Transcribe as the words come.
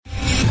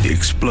the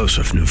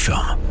explosive new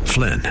film,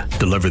 Flynn,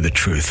 Deliver the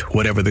Truth,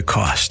 Whatever the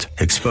Cost,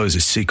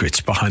 exposes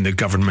secrets behind the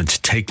government's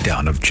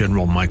takedown of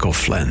General Michael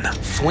Flynn.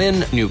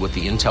 Flynn knew what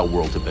the intel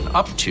world had been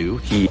up to.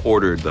 He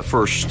ordered the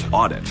first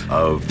audit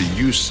of the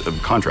use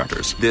of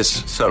contractors.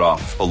 This set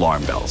off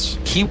alarm bells.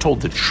 He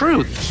told the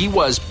truth. He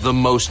was the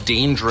most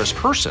dangerous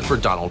person for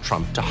Donald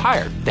Trump to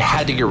hire. They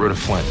had to get rid of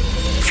Flynn.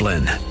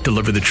 Flynn,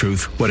 Deliver the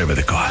Truth, Whatever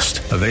the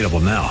Cost. Available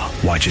now.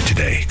 Watch it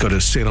today. Go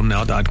to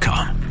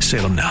salemnow.com.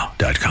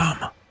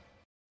 salemnow.com.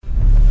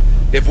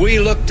 If we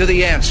look to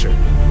the answer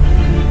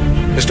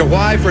as to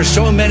why for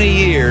so many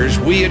years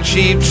we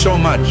achieved so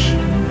much,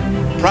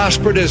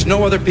 prospered as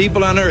no other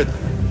people on earth,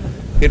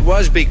 it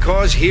was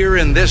because here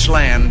in this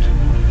land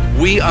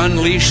we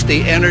unleashed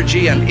the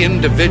energy and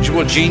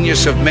individual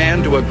genius of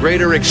man to a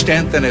greater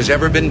extent than has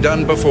ever been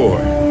done before.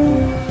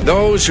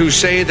 Those who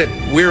say that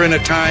we're in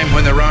a time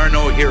when there are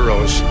no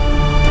heroes,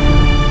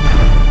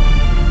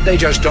 they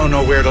just don't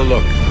know where to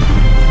look.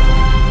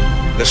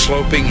 The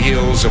sloping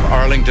hills of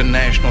Arlington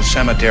National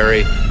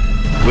Cemetery,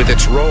 with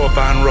its row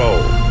upon row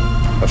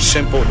of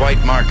simple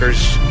white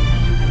markers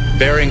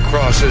bearing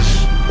crosses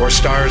or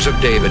stars of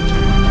David,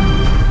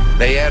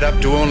 they add up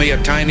to only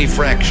a tiny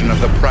fraction of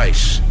the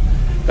price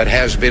that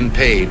has been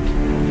paid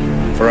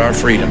for our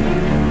freedom.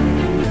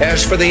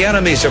 As for the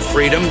enemies of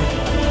freedom,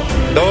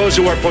 those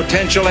who are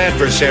potential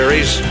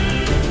adversaries,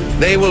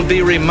 they will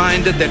be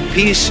reminded that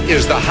peace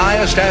is the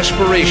highest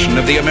aspiration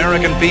of the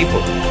American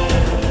people.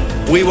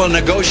 We will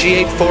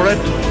negotiate for it,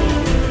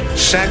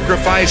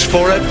 sacrifice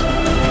for it.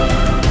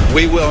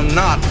 We will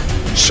not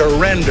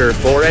surrender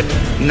for it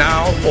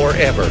now or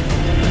ever.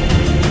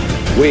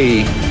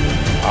 We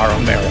are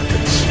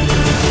Americans.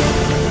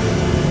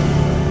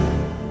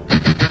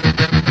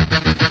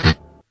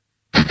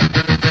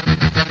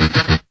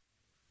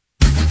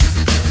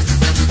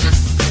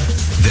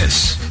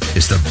 This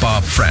is the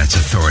Bob Frantz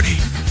Authority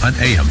on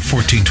AM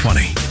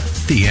 1420.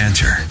 The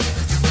Answer.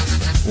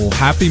 Well,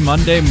 happy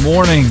Monday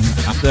morning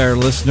out there,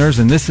 listeners.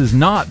 And this is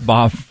not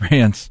Bob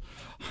Frantz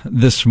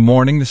this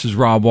morning. This is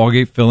Rob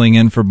Walgate filling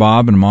in for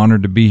Bob, and I'm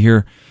honored to be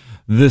here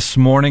this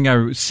morning. I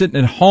was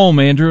sitting at home,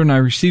 Andrew, and I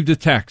received a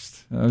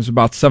text. It was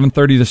about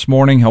 7:30 this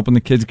morning, helping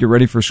the kids get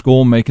ready for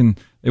school,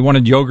 they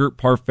wanted yogurt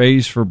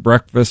parfaits for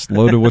breakfast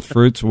loaded with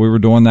fruit, so we were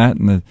doing that,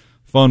 and the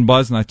phone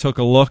buzzed, and I took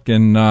a look,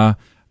 and I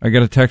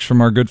got a text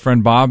from our good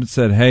friend Bob. It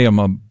said, hey, I'm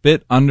a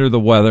bit under the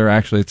weather.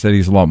 Actually, it said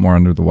he's a lot more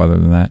under the weather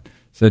than that.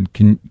 Said,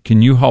 can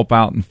you help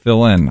out and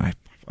fill in? I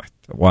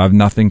have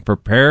nothing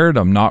prepared.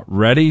 I'm not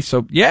ready.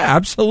 So, yeah,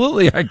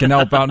 absolutely, I can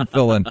help out and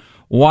fill in.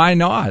 Why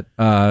not?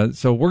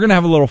 So we're going to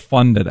have a little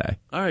fun today.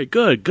 All right,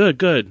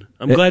 good.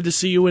 I'm glad to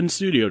see you in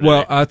studio today.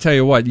 Well, I'll tell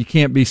you what, you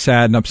can't be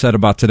sad and upset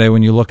about today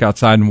when you look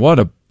outside, and what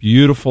a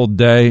beautiful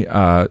day.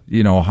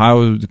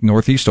 Ohio,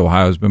 Northeast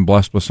Ohio has been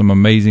blessed with some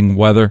amazing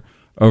weather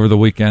over the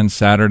weekend,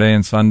 Saturday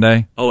and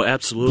Sunday. Oh,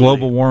 absolutely.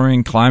 Global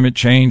warming, climate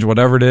change,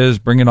 whatever it is,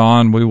 bring it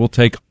on. We will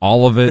take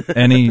all of it.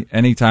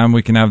 Any time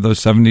we can have those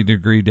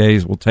 70-degree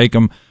days, we'll take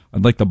them.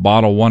 I'd like to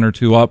bottle one or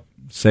two up,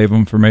 save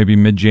them for maybe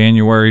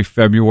mid-January,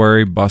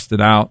 February, bust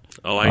it out.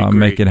 Oh, I agree.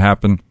 Make it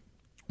happen.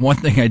 One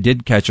thing I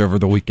did catch over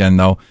the weekend,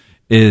 though,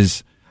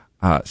 is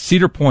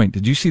Cedar Point.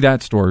 Did you see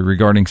that story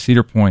regarding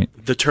Cedar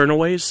Point? The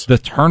turnaways? The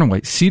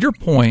turnaways. Cedar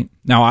Point.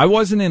 Now, I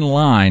wasn't in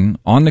line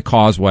on the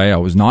causeway. I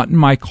was not in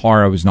my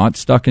car. I was not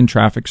stuck in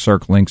traffic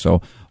circling.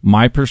 So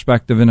my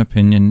perspective and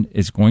opinion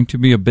is going to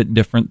be a bit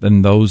different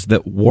than those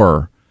that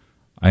were.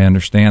 I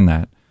understand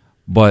that.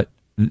 But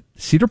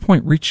Cedar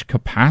Point reached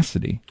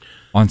capacity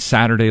on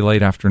Saturday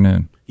late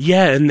afternoon.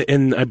 Yeah,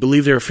 and I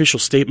believe their official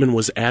statement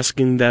was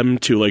asking them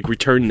to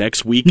return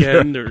next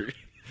weekend or...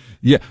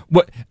 Yeah,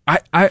 what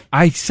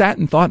I sat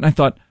and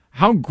thought,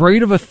 how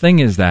great of a thing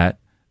is that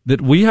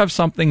we have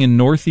something in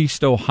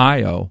Northeast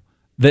Ohio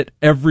that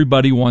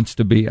everybody wants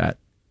to be at,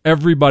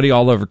 everybody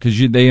all over, because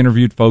they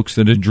interviewed folks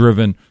that had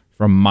driven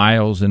from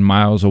miles and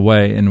miles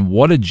away, and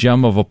what a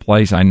gem of a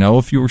place. I know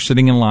if you were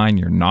sitting in line,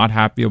 you're not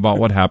happy about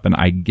what happened.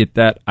 I get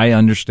that. I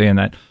understand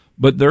that.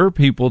 But there are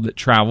people that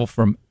travel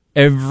from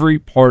every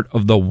part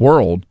of the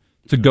world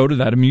to go to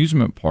that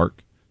amusement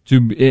park.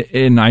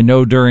 And I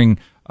know during...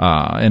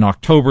 in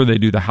October, they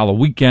do the Halloween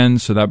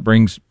weekend, so that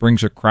brings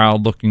a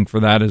crowd looking for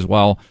that as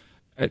well.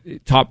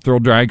 Top Thrill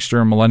Dragster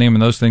and Millennium,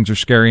 and those things are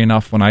scary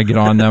enough when I get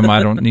on them.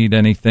 I don't need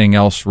anything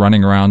else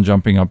running around,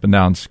 jumping up and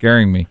down,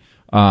 scaring me.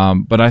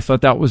 But I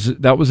thought that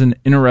was an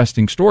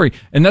interesting story,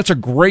 and that's a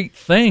great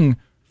thing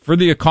for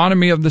the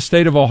economy of the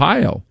state of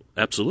Ohio.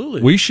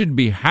 Absolutely. We should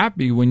be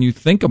happy when you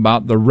think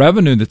about the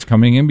revenue that's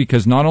coming in,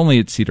 because not only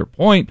at Cedar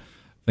Point,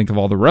 think of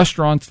all the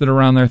restaurants that are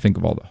around there. Think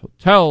of all the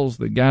hotels,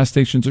 the gas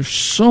stations. There's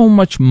so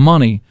much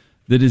money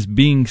that is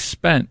being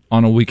spent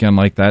on a weekend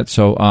like that.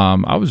 So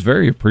I was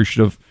very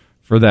appreciative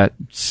for that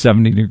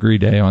 70-degree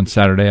day on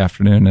Saturday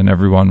afternoon, and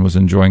everyone was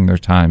enjoying their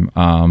time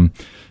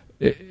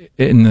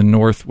in the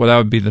north. Well, that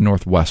would be the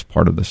northwest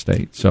part of the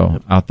state.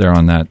 So out there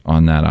on that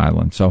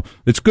island. So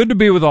it's good to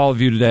be with all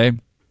of you today.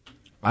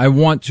 I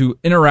want to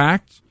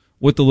interact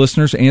with the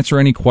listeners, answer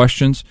any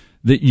questions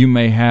that you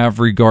may have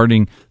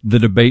regarding the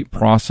debate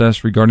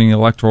process, regarding the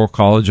Electoral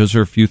College. Those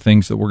are a few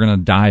things that we're going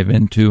to dive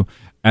into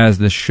as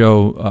the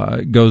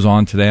show goes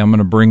on today. I'm going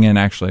to bring in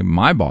actually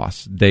my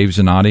boss, Dave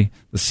Zanotti,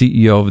 the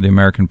CEO of the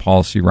American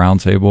Policy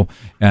Roundtable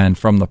and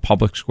from the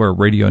Public Square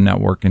Radio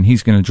Network, and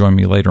he's going to join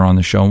me later on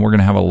the show, and we're going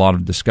to have a lot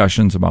of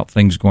discussions about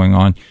things going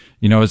on.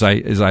 You know, as I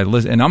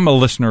listen, and I'm a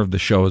listener of the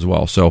show as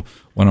well, so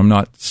when I'm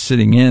not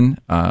sitting in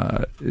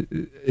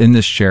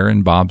this chair,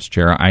 in Bob's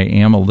chair, I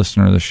am a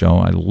listener of the show.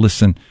 I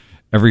listen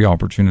every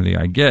opportunity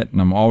I get,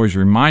 and I'm always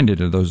reminded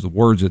of those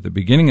words at the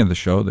beginning of the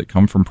show that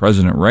come from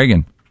President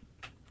Reagan.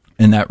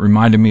 And that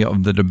reminded me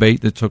of the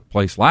debate that took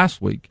place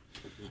last week.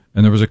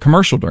 And there was a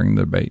commercial during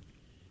the debate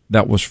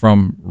that was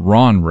from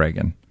Ron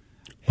Reagan,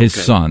 his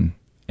son.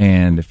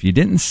 And if you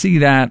didn't see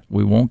that,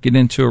 we won't get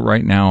into it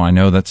right now. I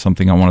know that's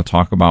something I want to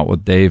talk about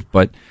with Dave,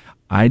 but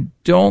I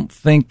don't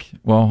think,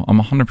 well, I'm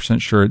 100%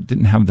 sure it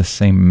didn't have the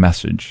same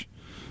message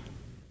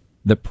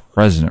that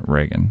President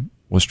Reagan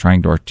was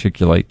trying to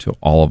articulate to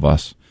all of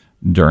us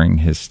during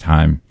his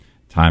time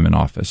in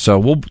office. So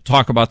we'll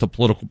talk about the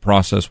political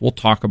process. We'll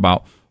talk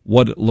about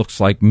what it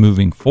looks like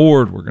moving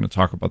forward. We're going to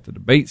talk about the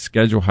debate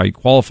schedule, how you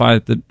qualify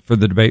for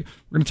the debate.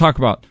 We're going to talk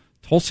about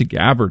Tulsi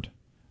Gabbard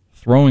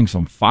throwing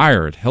some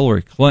fire at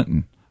Hillary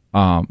Clinton.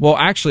 Well,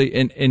 actually,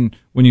 and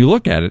when you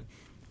look at it,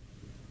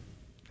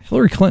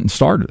 Hillary Clinton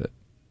started it.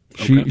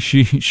 Okay.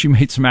 She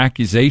made some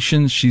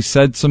accusations. She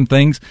said some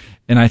things,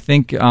 and I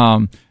think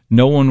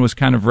no one was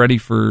kind of ready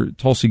for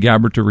Tulsi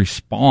Gabbard to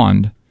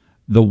respond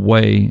the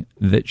way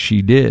that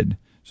she did.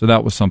 So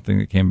that was something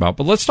that came about.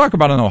 But let's talk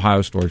about an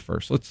Ohio story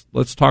first.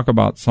 Let's talk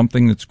about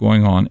something that's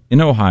going on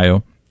in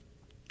Ohio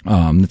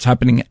that's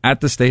happening at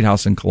the State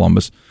House in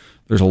Columbus.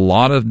 There's a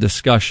lot of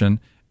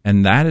discussion,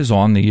 and that is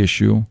on the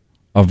issue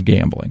of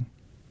gambling.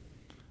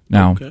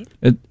 Now,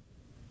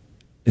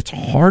 it's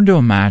hard to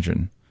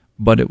imagine,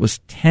 but it was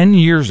 10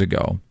 years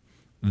ago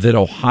that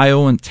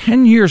Ohioans,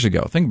 10 years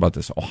ago, think about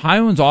this,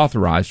 Ohioans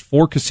authorized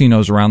 4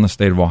 casinos around the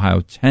state of Ohio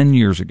 10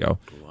 years ago.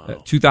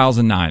 Wow.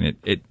 2009.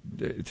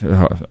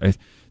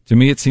 To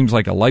me, it seems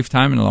like a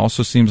lifetime, and it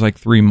also seems like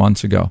 3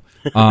 months ago.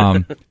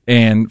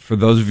 And for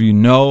those of you who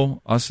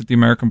know us at the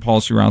American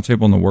Policy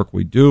Roundtable and the work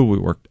we do, we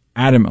worked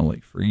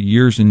adamantly for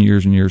years and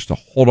years and years to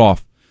hold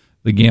off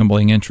the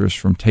gambling interests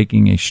from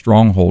taking a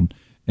stronghold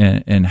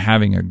and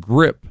having a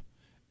grip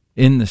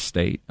in the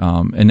state.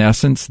 In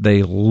essence,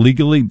 they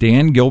legally,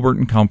 Dan Gilbert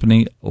and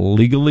Company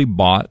legally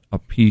bought a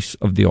piece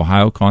of the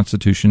Ohio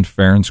Constitution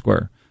fair and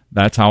square.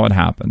 That's how it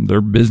happened.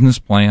 Their business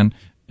plan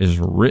is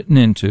written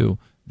into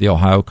the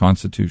Ohio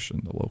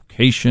Constitution, the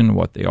location,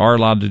 what they are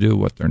allowed to do,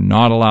 what they're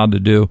not allowed to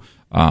do.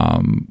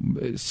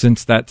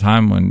 Since that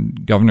time when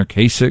Governor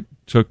Kasich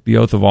took the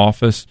oath of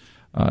office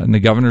in the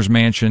governor's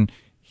mansion,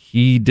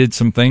 he did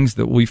some things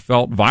that we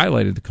felt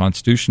violated the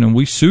Constitution, and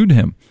we sued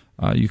him.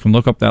 You can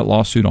look up that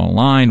lawsuit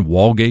online.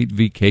 Walgate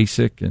v.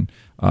 Kasich and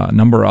a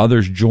number of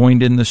others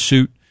joined in the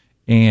suit,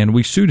 and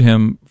we sued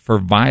him for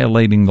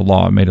violating the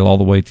law. It made it all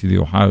the way to the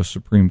Ohio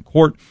Supreme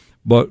Court.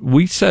 But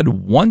we said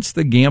once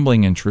the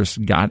gambling interests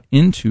got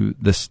into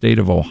the state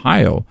of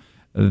Ohio,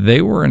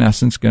 they were in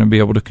essence going to be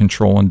able to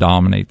control and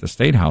dominate the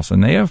state house.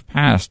 And they have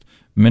passed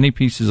many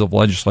pieces of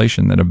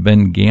legislation that have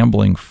been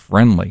gambling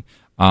friendly.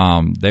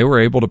 They were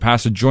able to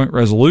pass a joint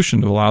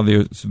resolution to allow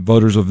the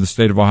voters of the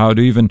state of Ohio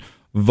to even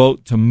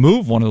vote to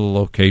move one of the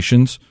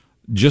locations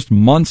just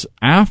months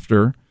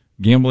after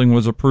gambling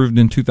was approved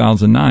in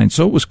 2009.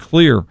 So it was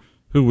clear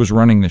who was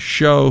running the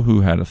show,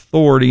 who had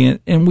authority.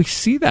 And we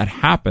see that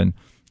happen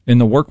in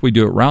the work we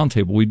do at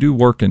Roundtable. We do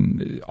work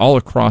all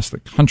across the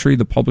country.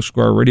 The Public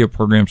Square radio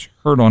program's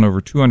heard on over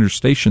 200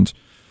 stations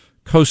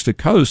coast to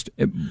coast.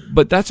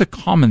 But that's a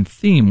common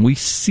theme. We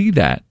see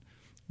that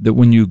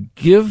when you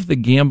give the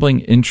gambling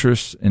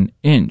interests an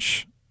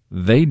inch,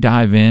 they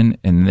dive in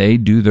and they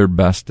do their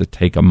best to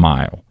take a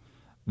mile.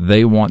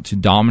 They want to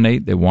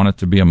dominate. They want it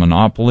to be a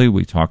monopoly.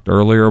 We talked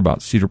earlier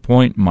about Cedar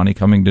Point, money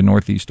coming to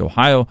Northeast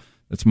Ohio.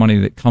 That's money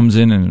that comes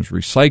in and is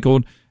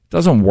recycled.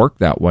 Doesn't work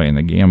that way in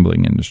the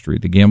gambling industry.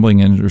 The gambling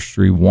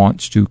industry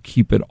wants to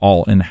keep it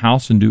all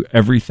in-house and do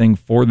everything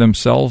for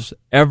themselves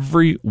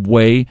every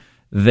way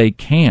they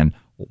can.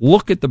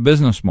 Look at the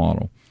business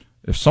model.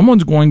 If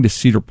someone's going to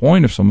Cedar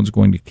Point, if someone's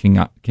going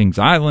to Kings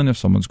Island, if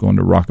someone's going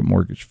to Rocket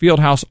Mortgage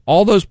Fieldhouse,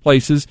 all those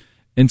places,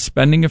 and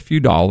spending a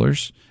few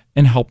dollars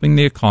and helping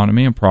the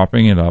economy and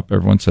propping it up,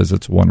 everyone says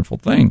it's a wonderful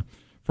thing.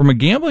 From a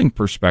gambling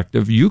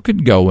perspective, you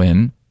could go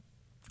in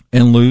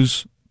and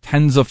lose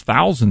tens of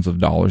thousands of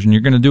dollars, and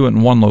you're going to do it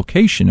in one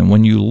location. And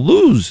when you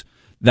lose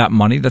that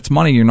money, that's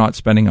money you're not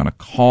spending on a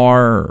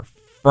car or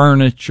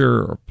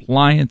furniture or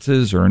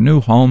appliances or a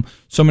new home,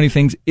 so many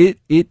things.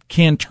 It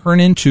can turn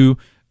into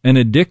an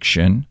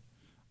addiction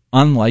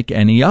unlike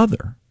any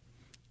other.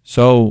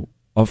 So,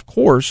 of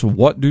course,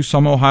 what do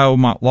some Ohio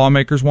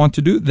lawmakers want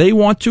to do? They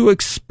want to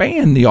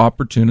expand the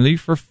opportunity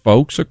for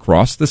folks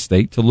across the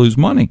state to lose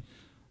money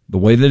the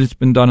way that it's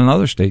been done in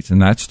other states,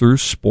 and that's through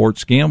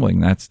sports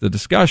gambling. That's the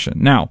discussion.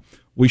 Now,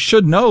 we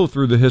should know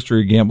through the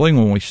history of gambling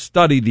when we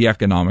study the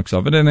economics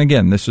of it. And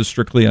again, this is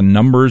strictly a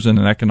numbers and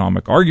an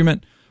economic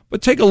argument,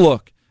 but take a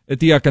look at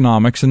the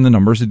economics and the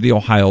numbers of the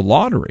Ohio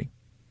lottery.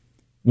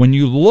 When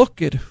you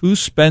look at who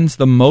spends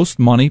the most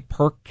money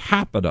per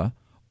capita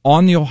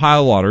on the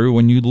Ohio lottery,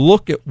 when you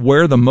look at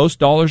where the most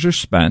dollars are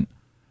spent,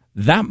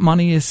 that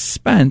money is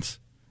spent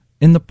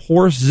in the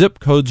poorest zip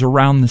codes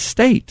around the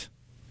state.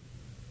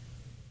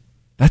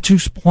 That's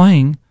who's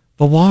playing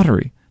the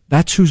lottery.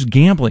 That's who's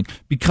gambling,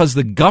 because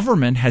the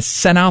government has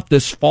sent out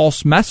this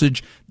false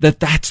message that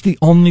that's the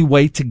only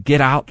way to get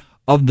out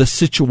of the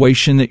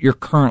situation that you're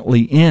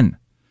currently in,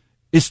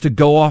 is to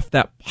go off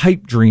that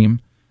pipe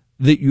dream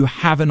that you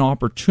have an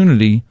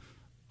opportunity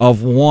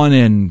of one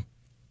in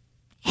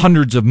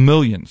hundreds of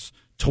millions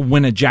to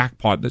win a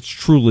jackpot that's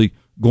truly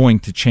going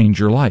to change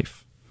your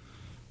life.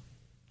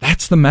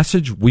 That's the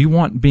message we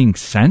want being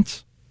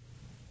sent.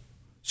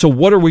 So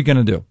what are we going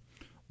to do?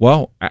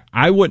 Well,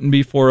 I wouldn't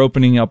be for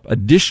opening up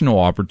additional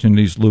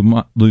opportunities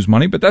to lose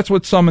money, but that's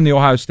what some in the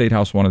Ohio State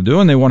House want to do,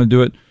 and they want to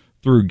do it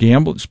through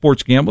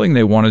sports gambling.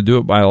 They want to do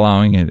it by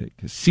allowing it at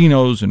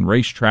casinos and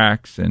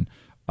racetracks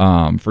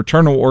and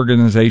fraternal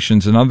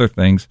organizations and other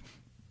things.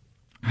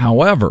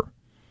 However,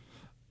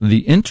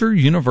 the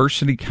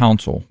Inter-University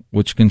Council,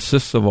 which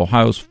consists of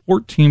Ohio's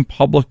 14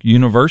 public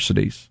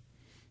universities,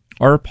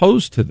 are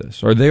opposed to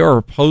this, or they are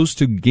opposed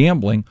to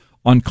gambling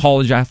on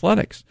college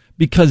athletics,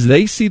 because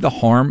they see the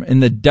harm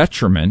and the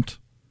detriment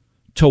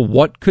to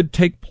what could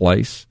take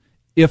place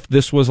if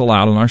this was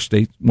allowed in our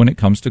state when it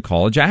comes to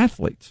college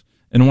athletes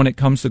and when it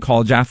comes to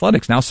college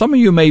athletics. Now, some of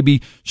you may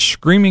be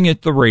screaming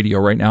at the radio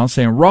right now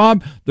saying,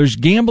 Rob, there's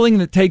gambling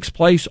that takes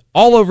place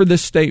all over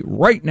this state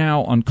right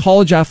now on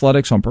college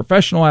athletics, on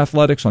professional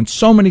athletics, on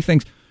so many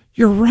things.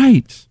 You're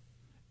right.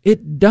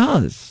 It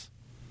does.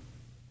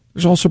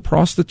 There's also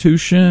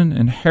prostitution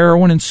and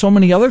heroin and so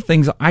many other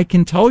things I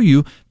can tell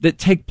you that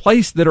take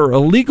place that are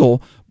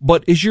illegal.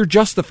 But is your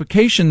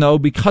justification, though,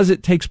 because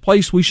it takes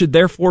place, we should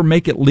therefore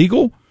make it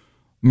legal?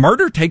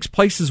 Murder takes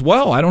place as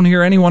well. I don't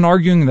hear anyone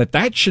arguing that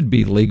that should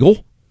be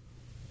legal.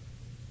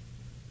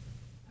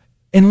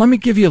 And let me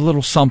give you a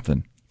little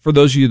something for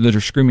those of you that are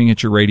screaming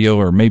at your radio,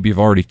 or maybe you've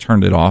already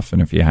turned it off, and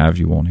if you have,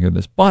 you won't hear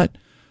this. But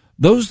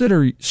those that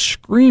are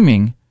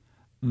screaming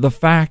the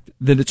fact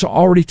that it's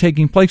already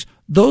taking place,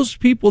 those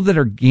people that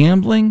are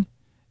gambling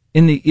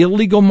in the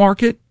illegal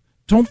market,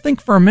 don't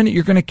think for a minute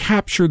you're going to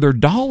capture their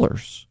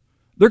dollars.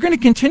 They're going to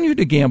continue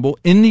to gamble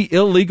in the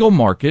illegal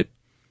market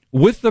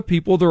with the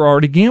people they're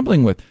already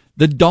gambling with.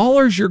 The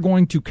dollars you're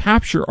going to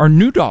capture are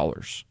new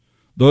dollars.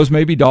 Those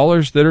may be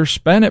dollars that are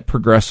spent at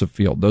Progressive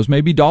Field. Those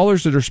may be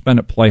dollars that are spent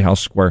at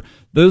Playhouse Square.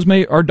 Those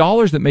are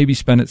dollars that may be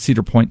spent at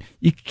Cedar Point.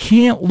 You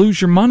can't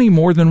lose your money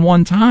more than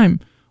one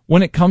time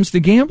when it comes to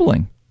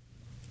gambling.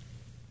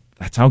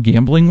 That's how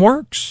gambling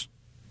works.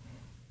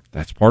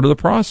 That's part of the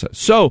process.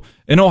 So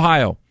in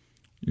Ohio,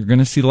 you're going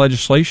to see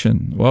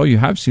legislation. Well, you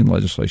have seen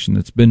legislation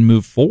that's been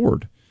moved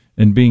forward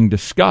and being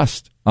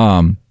discussed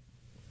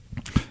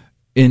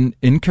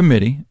in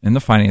committee, in the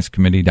finance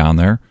committee down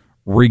there,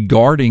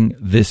 regarding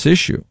this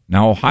issue.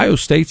 Now, Ohio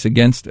State's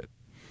against it.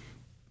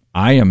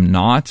 I am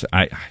not.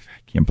 I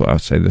can't believe I'll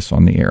say this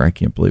on the air. I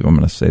can't believe I'm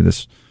going to say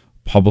this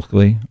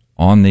publicly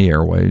on the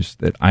airwaves,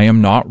 that I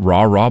am not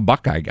rah-rah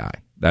Buckeye guy.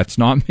 That's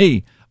not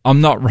me. I'm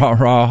not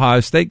rah-rah Ohio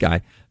State guy.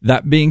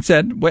 That being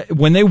said,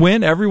 when they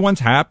win,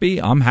 everyone's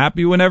happy. I'm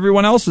happy when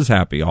everyone else is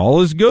happy.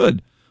 All is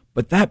good.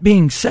 But that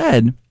being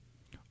said,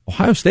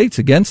 Ohio State's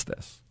against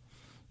this.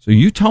 So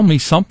you tell me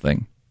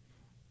something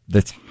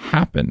that's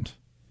happened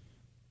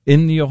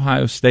in the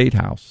Ohio State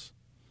House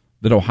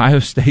that Ohio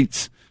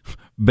State's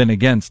been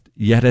against,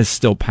 yet has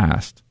still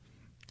passed.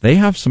 They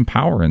have some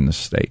power in this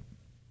state.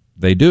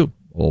 They do.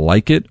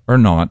 Like it or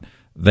not,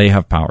 they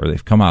have power.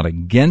 They've come out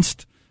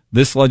against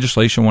this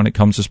legislation when it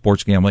comes to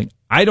sports gambling.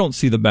 I don't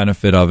see the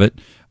benefit of it.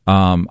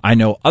 I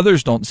know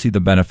others don't see the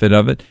benefit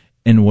of it.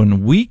 And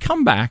when we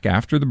come back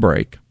after the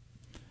break,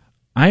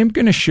 I am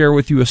going to share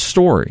with you a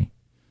story,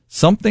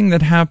 something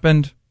that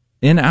happened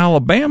in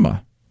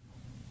Alabama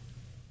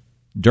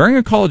during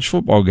a college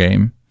football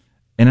game,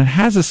 and it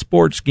has a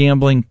sports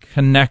gambling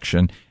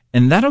connection.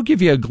 And that'll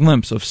give you a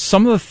glimpse of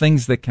some of the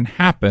things that can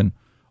happen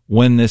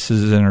when this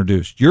is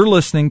introduced. You're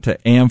listening to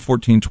AM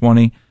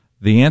 1420,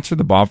 The Answer,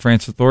 the Bob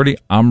Frantz Authority.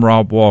 I'm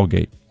Rob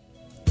Walgate.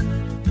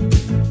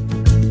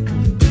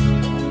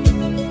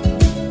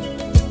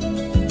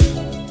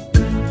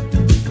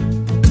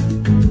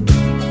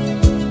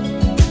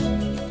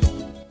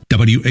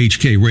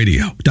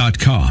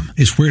 WHKRadio.com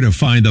is where to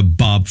find the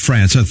Bob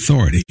Frantz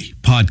Authority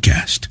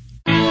podcast.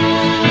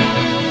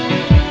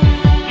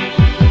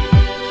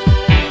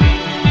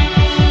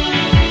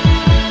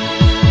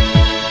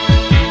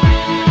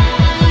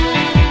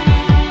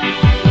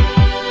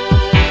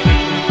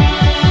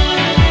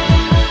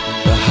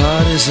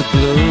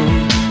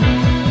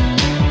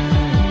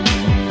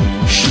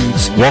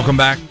 Welcome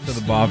back to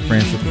the Bob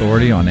Frantz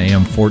Authority on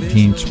AM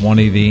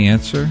 1420, The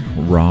Answer.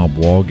 Rob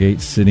Walgate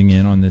sitting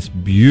in on this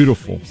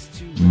beautiful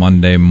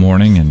Monday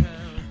morning, and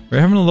We're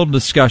having a little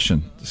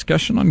discussion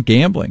on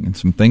gambling and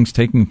some things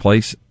taking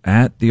place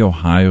at the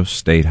Ohio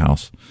State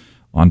House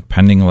on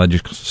pending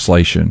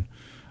legislation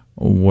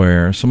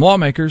where some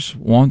lawmakers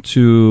want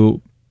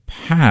to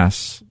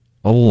pass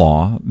a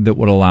law that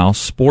would allow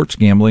sports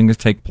gambling to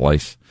take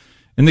place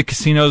in the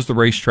casinos, the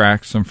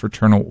racetracks, and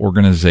fraternal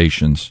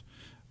organizations.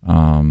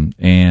 And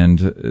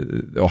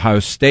Ohio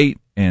State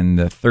and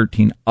the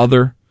 13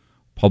 other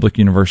public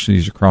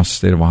universities across the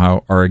state of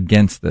Ohio are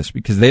against this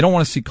because they don't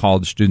want to see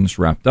college students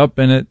wrapped up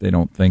in it. They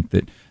don't think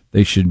that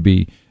you should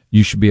be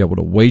able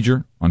to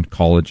wager on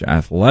college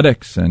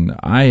athletics. And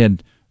I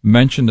had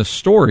mentioned a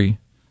story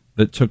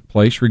that took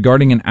place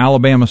regarding an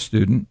Alabama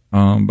student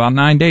about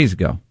 9 days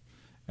ago.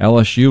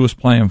 LSU was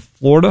playing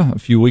Florida a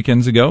few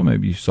weekends ago.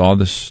 Maybe you saw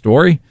this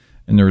story.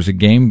 And there was a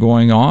game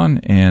going on,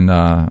 and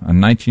a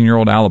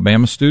 19-year-old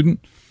Alabama student,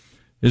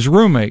 his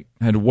roommate,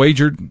 had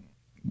wagered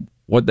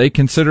what they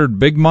considered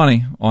big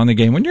money on the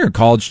game. When you're a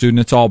college student,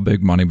 it's all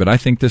big money, but I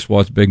think this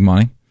was big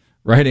money.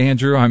 Right,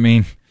 Andrew? I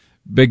mean,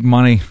 big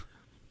money.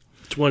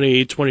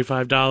 $20,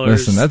 $25.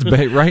 Listen, that's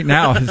big right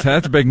now.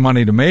 That's big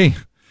money to me.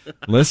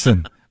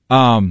 Listen,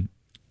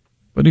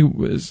 but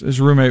his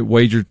roommate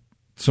wagered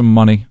some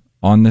money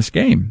on this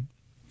game.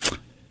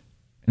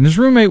 And his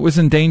roommate was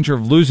in danger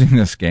of losing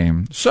this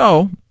game.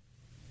 So,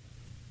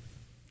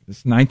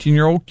 this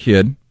 19-year-old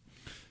kid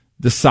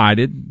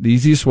decided the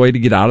easiest way to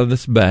get out of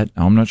this bet,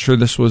 I'm not sure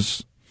this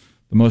was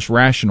the most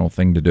rational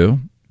thing to do,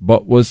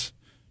 but was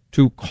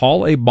to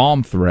call a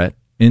bomb threat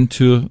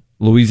into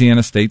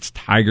Louisiana State's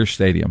Tiger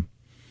Stadium.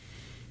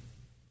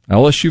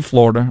 LSU,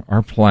 Florida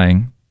are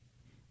playing,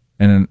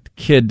 and a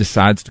kid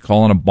decides to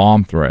call in a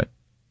bomb threat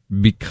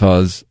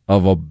because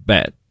of a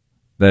bet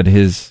that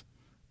his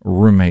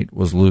roommate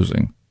was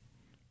losing.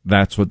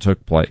 That's what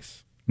took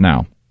place.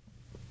 Now,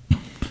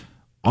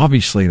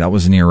 obviously that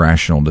was an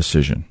irrational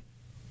decision.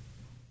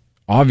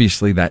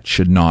 Obviously that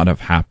should not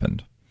have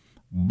happened.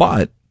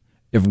 But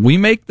if we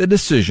make the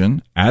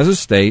decision as a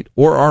state,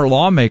 or our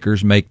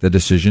lawmakers make the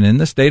decision in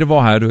the state of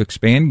Ohio to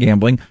expand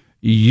gambling,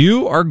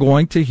 you are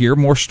going to hear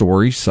more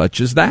stories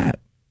such as that.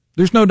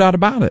 There's no doubt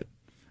about it.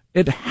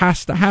 It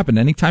has to happen.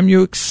 Anytime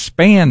you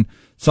expand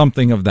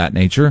something of that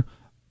nature,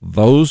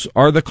 those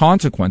are the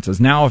consequences.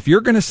 Now, if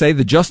you're going to say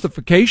the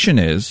justification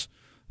is,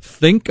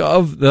 think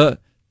of the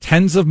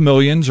tens of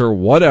millions or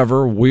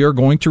whatever we are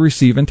going to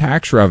receive in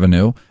tax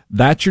revenue,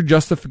 that's your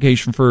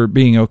justification for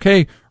being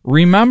okay.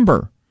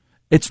 Remember,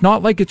 it's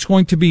not like it's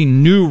going to be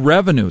new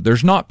revenue.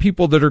 There's not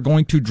people that are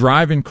going to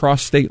drive and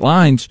cross state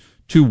lines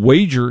to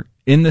wager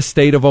in the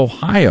state of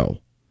Ohio.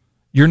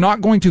 You're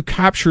not going to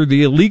capture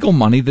the illegal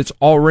money that's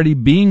already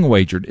being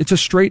wagered. It's a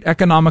straight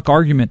economic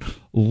argument.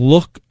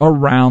 Look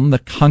around the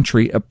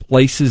country at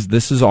places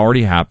this has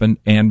already happened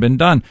and been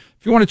done.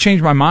 If you want to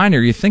change my mind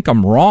or you think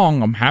I'm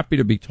wrong, I'm happy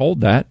to be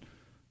told that.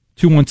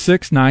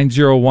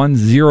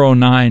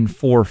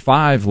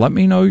 216-901-0945. Let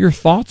me know your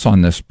thoughts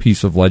on this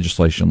piece of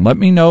legislation. Let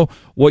me know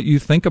what you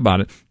think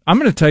about it. I'm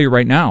going to tell you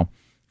right now,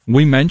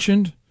 we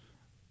mentioned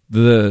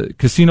the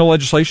casino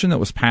legislation that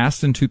was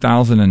passed in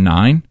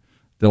 2009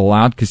 that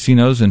allowed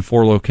casinos in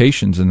 4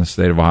 locations in the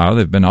state of Ohio.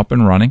 They've been up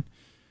and running.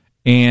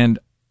 And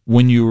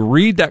when you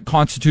read that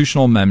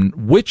constitutional amendment,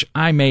 which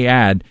I may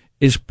add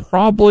is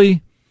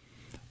probably,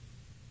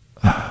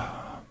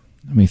 let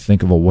me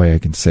think of a way I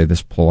can say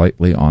this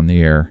politely on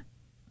the air,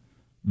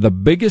 the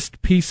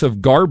biggest piece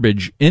of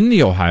garbage in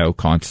the Ohio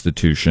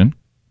Constitution,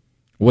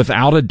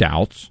 without a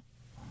doubt.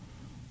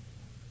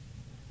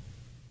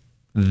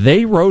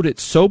 They wrote it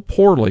so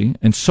poorly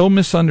and so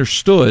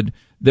misunderstood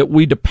that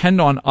we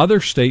depend on other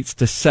states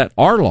to set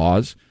our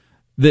laws,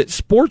 that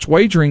sports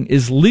wagering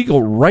is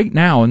legal right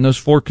now in those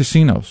 4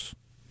 casinos.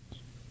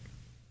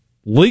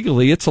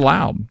 Legally, it's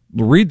allowed.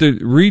 Read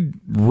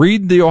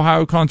the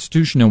Ohio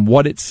Constitution and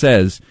what it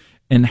says,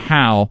 and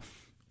how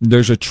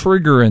there's a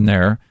trigger in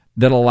there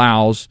that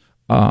allows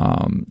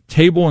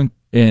table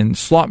and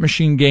slot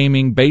machine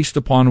gaming based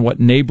upon what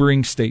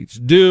neighboring states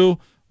do.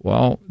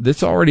 Well,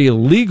 that's already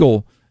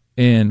illegal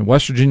in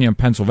West Virginia and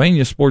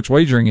Pennsylvania. Sports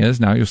wagering is.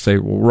 Now you'll say,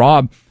 well,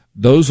 Rob,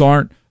 those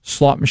aren't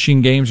slot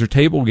machine games or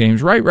table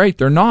games. Right,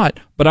 they're not.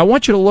 But I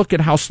want you to look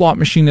at how slot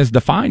machine is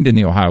defined in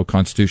the Ohio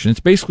Constitution.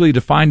 It's basically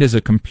defined as a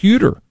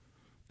computer.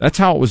 That's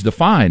how it was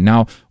defined.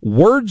 Now,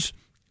 words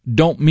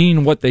don't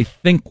mean what we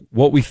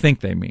think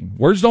they mean.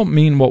 Words don't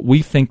mean what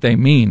we think they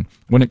mean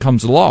when it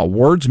comes to law.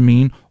 Words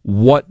mean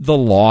what the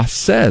law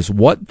says,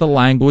 what the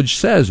language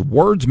says.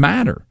 Words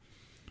matter,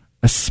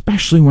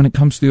 especially when it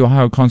comes to the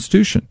Ohio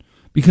Constitution,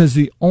 because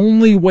the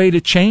only way to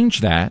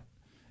change that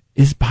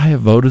is by a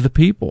vote of the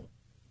people.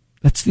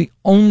 That's the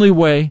only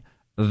way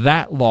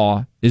that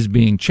law is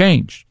being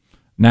changed.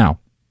 Now,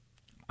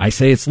 I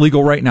say it's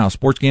legal right now.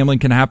 Sports gambling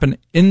can happen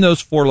in those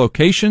 4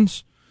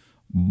 locations,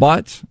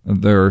 but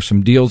there are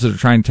some deals that are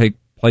trying to take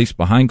place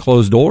behind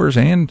closed doors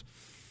and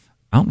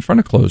out in front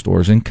of closed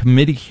doors in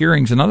committee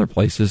hearings and other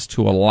places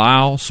to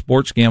allow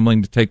sports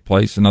gambling to take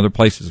place in other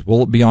places.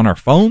 Will it be on our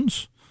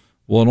phones?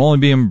 Will it only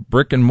be in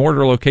brick and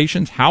mortar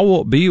locations? How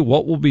will it be?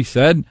 What will be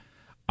said?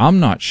 I'm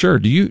not sure.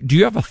 Do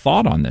you have a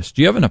thought on this?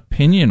 Do you have an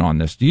opinion on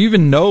this? Do you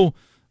even know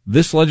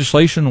this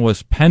legislation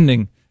was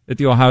pending at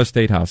the Ohio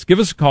State House? Give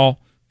us a call,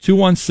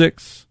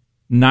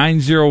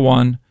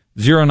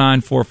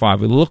 216-901-0945.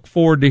 We look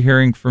forward to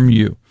hearing from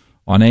you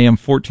on AM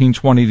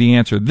 1420, The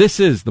Answer. This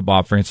is the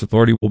Bob Frantz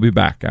Authority. We'll be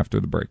back after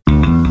the break.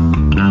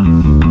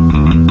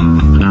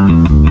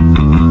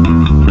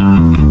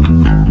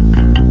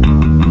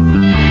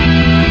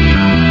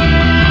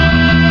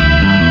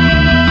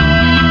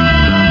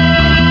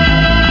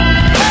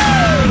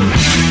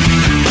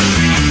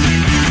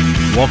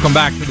 Welcome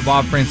back to the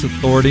Bob Frantz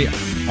Authority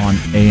on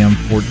AM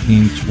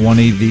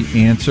 1420,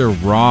 The Answer.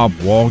 Rob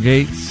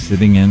Walgate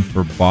sitting in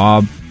for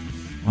Bob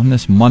on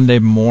this Monday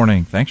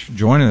morning. Thanks for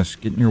joining us,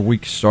 getting your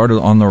week started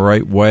on the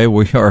right way.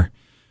 We're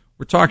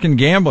talking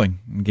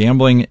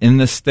gambling in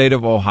the state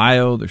of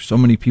Ohio. There's so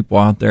many people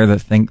out there that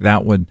think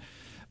that would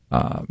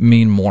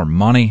mean more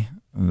money,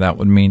 that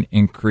would mean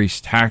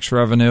increased tax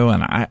revenue.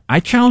 And I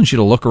challenge you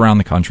to look around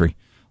the country.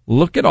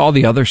 Look at all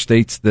the other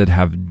states that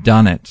have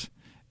done it,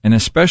 and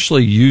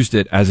especially used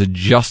it as a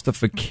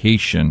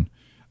justification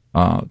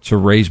to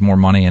raise more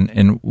money,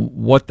 and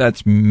what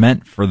that's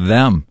meant for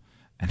them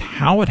and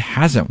how it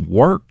hasn't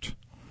worked.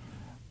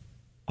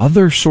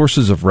 Other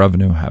sources of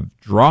revenue have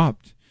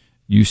dropped.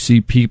 You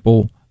see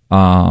people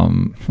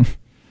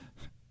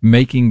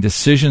making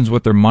decisions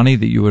with their money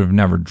that you would have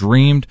never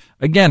dreamed.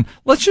 Again,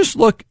 let's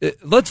look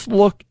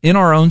in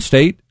our own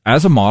state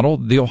as a model,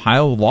 the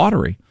Ohio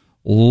lottery.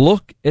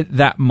 Look at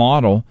that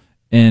model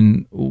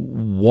and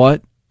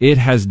what it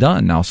has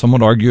done. Now, some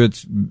would argue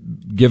it's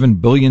given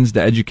billions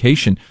to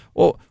education.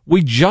 Well,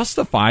 we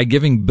justify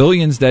giving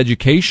billions to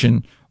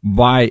education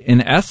by,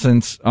 in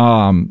essence,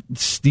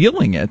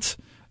 stealing it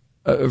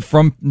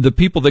from the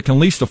people that can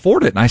least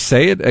afford it. And I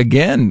say it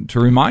again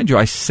to remind you,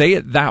 I say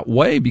it that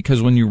way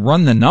because when you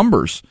run the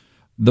numbers,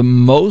 the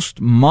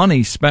most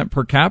money spent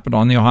per capita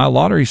on the Ohio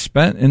lottery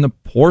spent in the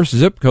poorest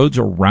zip codes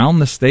around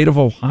the state of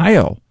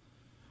Ohio.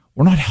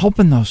 We're not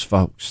helping those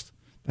folks.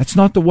 That's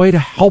not the way to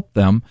help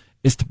them,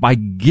 is to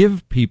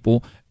give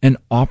people an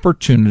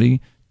opportunity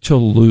to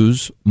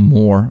lose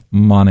more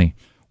money.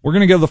 We're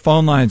going to go to the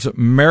phone lines.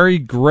 Mary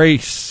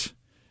Grace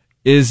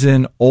is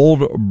in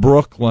Old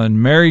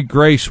Brooklyn. Mary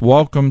Grace,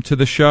 welcome to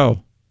the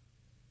show.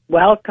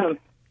 Welcome.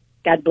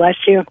 God bless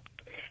you.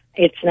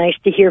 It's nice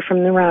to hear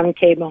from the round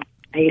table.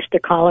 I used to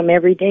call them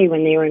every day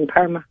when they were in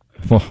Parma.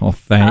 Well,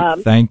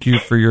 thank you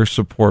for your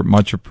support.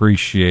 Much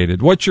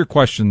appreciated. What's your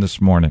question this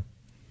morning?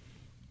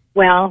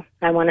 Well,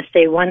 I want to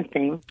say one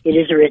thing. It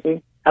is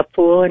written, a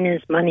fool and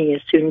his money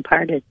is soon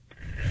parted.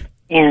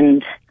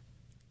 And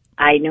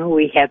I know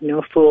we have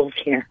no fools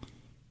here,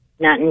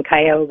 not in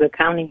Cuyahoga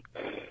County.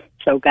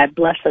 So God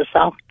bless us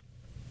all.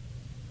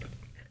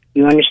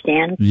 You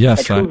understand?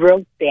 Yes. But who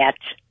wrote that?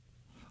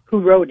 Who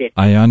wrote it?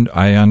 I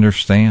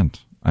understand.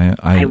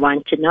 I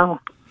want to know.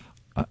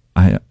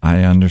 I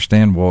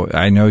understand. Well,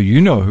 I know you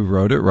know who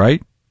wrote it,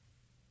 right?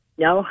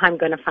 No, I'm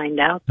going to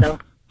find out, though.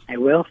 I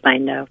will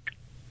find out.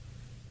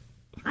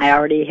 I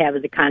already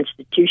have the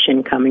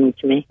Constitution coming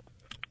to me.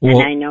 Well,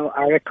 and I know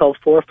Article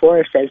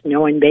 4.4 says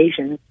no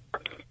invasion.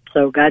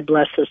 So God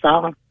bless us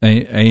all.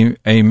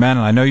 Amen.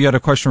 I know you had a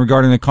question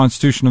regarding the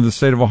Constitution of the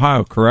state of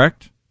Ohio,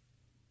 correct?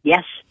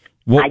 Yes.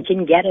 Well, I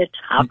can get it.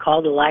 I'll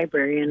call the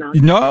library and I'll...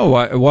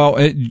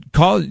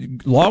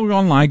 log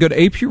online, go to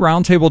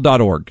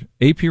aproundtable.org.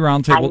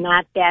 APRoundtable. I'm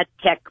not that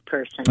tech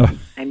person.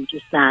 I'm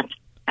just not.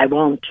 I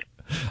won't.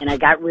 And I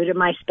got rid of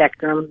my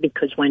Spectrum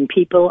because when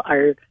people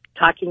are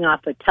talking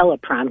off a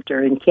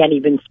teleprompter and can't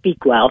even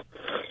speak well,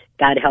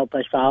 God help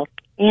us all,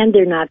 and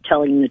they're not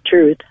telling the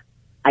truth,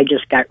 I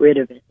just got rid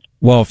of it.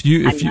 Well, if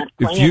you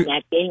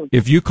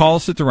call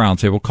us at the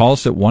roundtable, call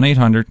us at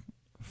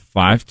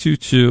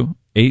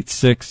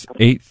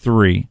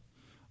 1-800-522-8683.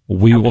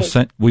 We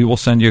will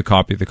send you a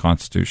copy of the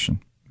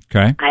Constitution.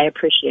 Okay. I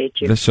appreciate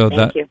you.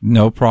 Thank you.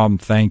 No problem.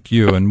 Thank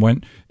you.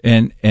 And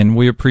and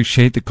we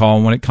appreciate the call.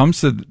 And when it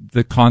comes to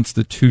the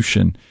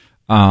Constitution,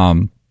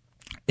 in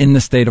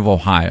the state of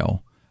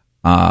Ohio,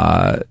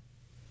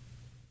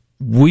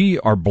 we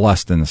are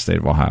blessed in the state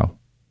of Ohio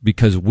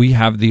because we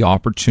have the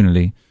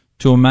opportunity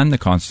to amend the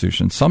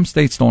Constitution. Some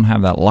states don't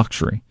have that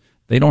luxury.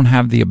 They don't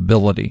have the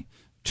ability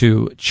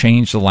to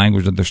change the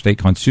language of their state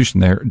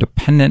constitution. They're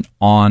dependent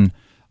on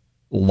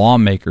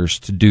lawmakers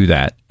to do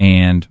that.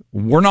 And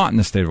we're not in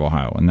the state of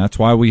Ohio. And that's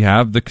why we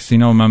have the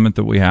casino amendment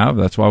that we have.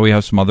 That's why we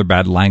have some other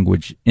bad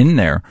language in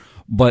there.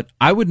 But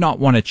I would not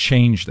want to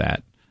change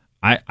that.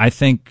 I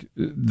think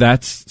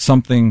that's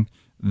something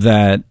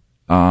that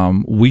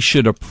we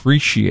should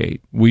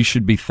appreciate. We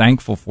should be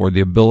thankful for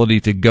the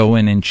ability to go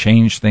in and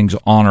change things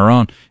on our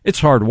own. It's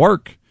hard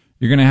work.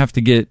 You're going to have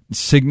to get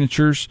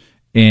signatures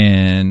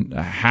in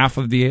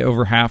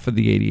over half of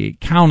the 88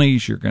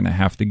 counties. You're going to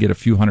have to get a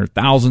few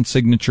 100,000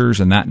 signatures,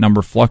 and that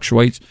number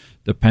fluctuates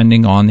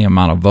depending on the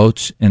amount of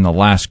votes in the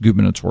last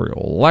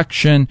gubernatorial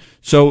election.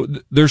 So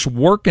there's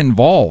work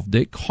involved.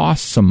 It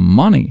costs some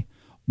money,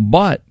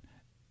 but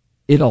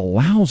it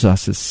allows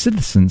us as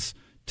citizens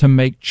to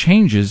make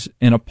changes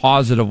in a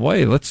positive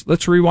way.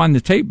 Let's rewind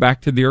the tape back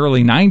to the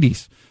early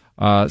 90s.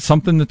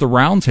 Something that the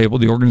Roundtable,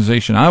 the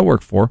organization I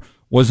work for,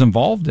 was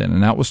involved in,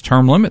 and that was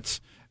term limits.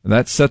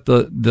 That set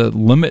the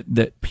limit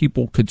that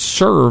people could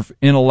serve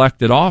in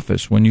elected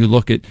office. When you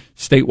look at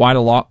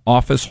statewide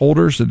office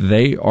holders,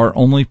 they are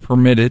only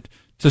permitted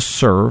to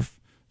serve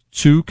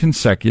 2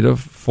 consecutive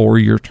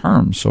 4-year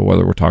terms. So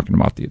whether we're talking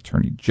about the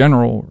Attorney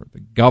General or the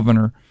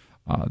governor,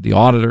 the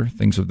auditor,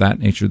 things of that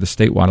nature, the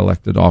statewide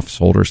elected office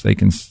holders, they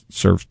can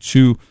serve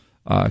 2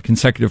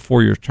 consecutive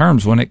 4-year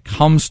terms. When it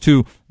comes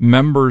to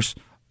members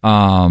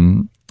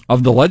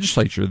of the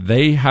legislature,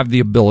 they have the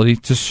ability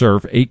to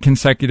serve 8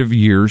 consecutive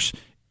years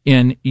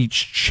in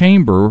each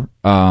chamber,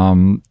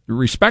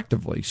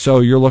 respectively. So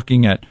you're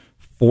looking at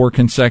 4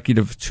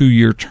 consecutive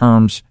 2-year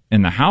terms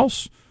in the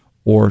House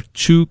or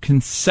 2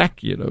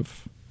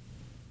 consecutive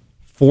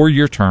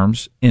 4-year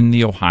terms in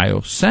the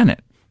Ohio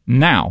Senate.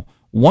 Now,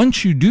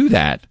 once you do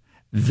that,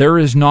 there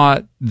is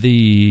not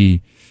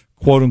the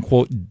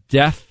quote-unquote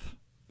death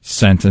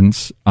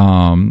sentence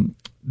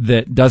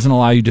that doesn't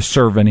allow you to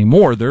serve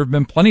anymore. There have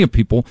been plenty of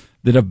people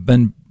that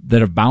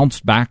have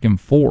bounced back and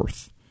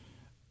forth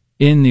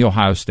in the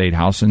Ohio State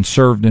House and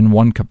served in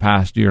one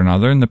capacity or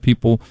another, and the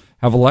people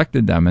have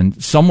elected them.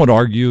 And some would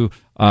argue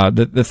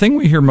that the thing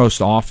we hear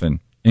most often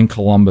in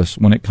Columbus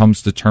when it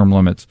comes to term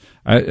limits,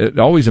 it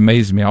always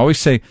amazes me. I always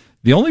say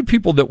the only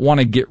people that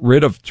want to get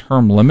rid of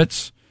term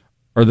limits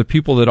are the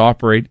people that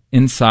operate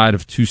inside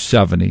of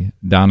 270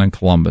 down in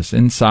Columbus,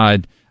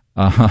 inside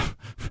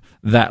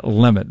that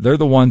limit. They're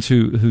the ones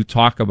who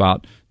talk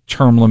about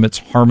term limits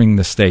harming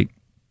the state.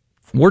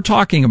 We're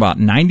talking about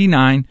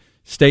 99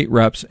 state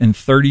reps and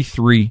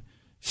 33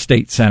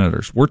 state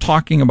senators. We're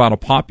talking about a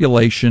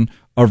population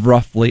of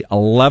roughly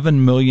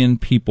 11 million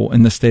people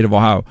in the state of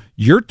Ohio.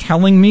 You're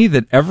telling me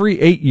that every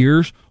 8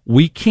 years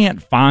we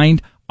can't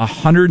find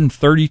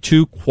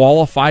 132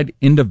 qualified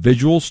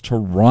individuals to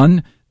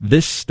run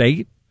this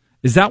state?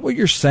 Is that what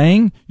you're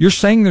saying? You're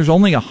saying there's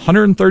only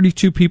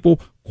 132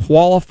 people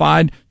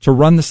qualified to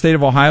run the state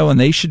of Ohio, and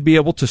they should be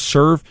able to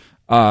serve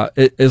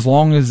as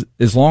long as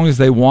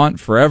they want,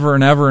 forever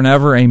and ever and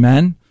ever.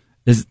 Amen.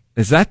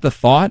 Is that the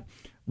thought?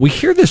 We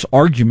hear this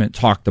argument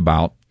talked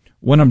about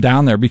when I'm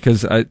down there,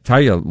 because I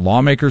tell you,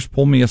 lawmakers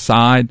pull me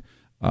aside,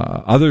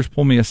 others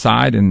pull me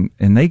aside, and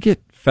they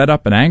get fed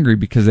up and angry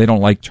because they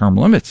don't like term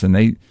limits, and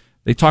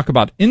they talk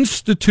about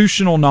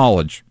institutional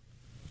knowledge.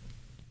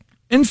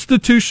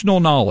 Institutional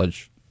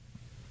knowledge.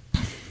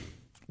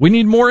 We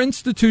need more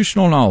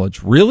institutional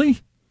knowledge.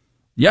 Really?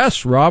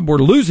 Yes, Rob, we're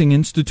losing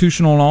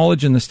institutional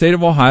knowledge in the state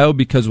of Ohio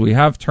because we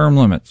have term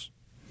limits.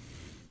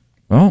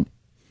 Well,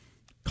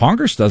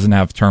 Congress doesn't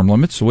have term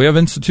limits, so we have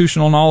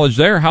institutional knowledge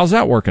there. How's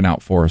that working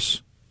out for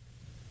us?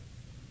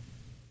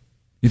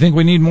 You think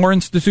we need more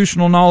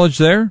institutional knowledge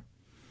there?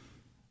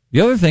 The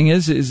other thing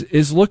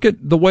is look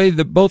at the way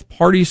that both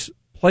parties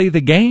play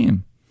the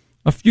game.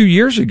 A few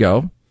years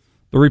ago,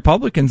 the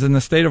Republicans in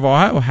the state of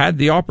Ohio had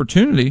the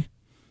opportunity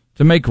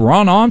to make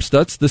Ron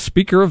Amstutz the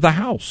Speaker of the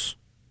House.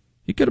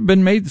 He could have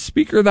been made the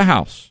Speaker of the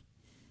House.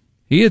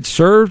 He had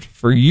served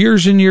for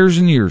years and years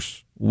and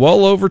years,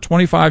 well over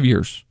 25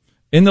 years,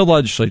 in the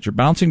legislature,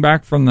 bouncing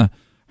back from the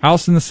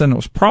House and the Senate.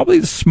 Was probably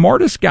the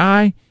smartest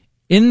guy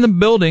in the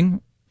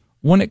building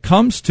when it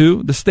comes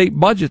to the state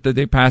budget that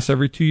they pass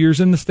every 2 years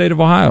in the state of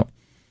Ohio.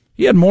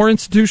 He had more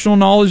institutional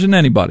knowledge than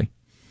anybody.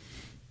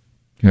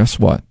 Guess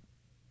what?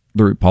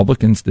 The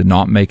Republicans did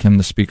not make him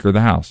the Speaker of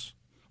the House.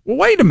 Well,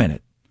 wait a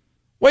minute.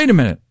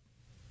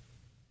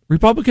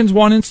 Republicans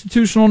want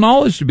institutional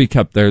knowledge to be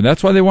kept there.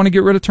 That's why they want to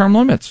get rid of term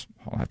limits.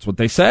 Well, that's what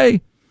they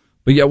say.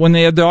 But yet when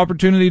they had the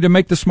opportunity to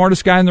make the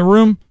smartest guy in the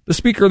room the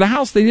Speaker of the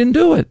House, they didn't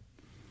do it.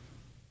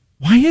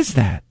 Why is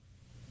that?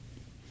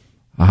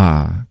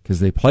 Because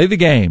they play the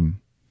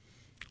game.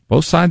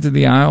 Both sides of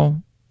the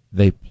aisle,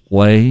 they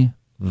play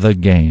the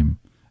game.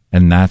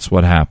 And that's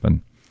what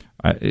happened.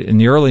 In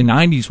the early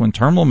 90s, when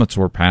term limits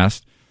were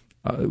passed,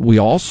 we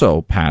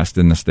also passed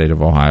in the state of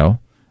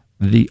Ohio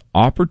the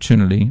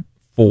opportunity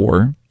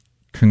for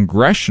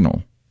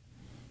congressional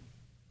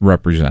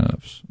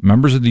representatives,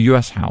 members of the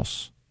U.S.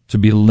 House, to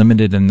be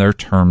limited in their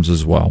terms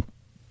as well.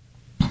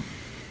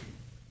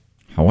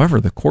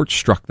 However, the court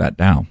struck that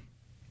down,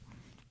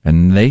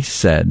 and they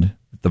said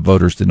that the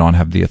voters did not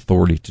have the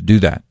authority to do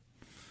that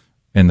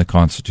in the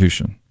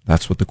Constitution.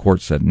 That's what the court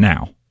said.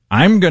 Now,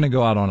 I'm going to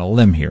go out on a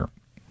limb here.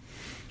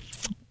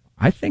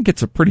 I think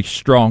it's a pretty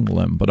strong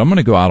limb, but I'm going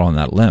to go out on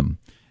that limb.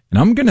 And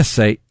I'm going to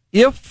say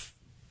if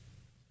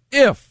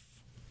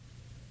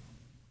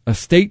a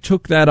state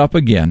took that up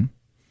again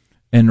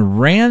and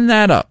ran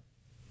that up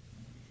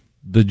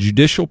the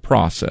judicial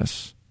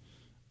process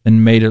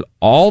and made it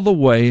all the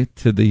way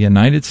to the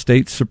United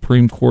States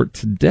Supreme Court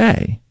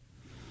today,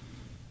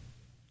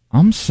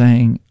 I'm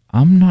saying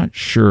I'm not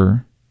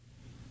sure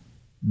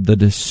the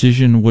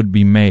decision would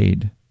be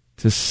made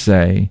to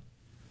say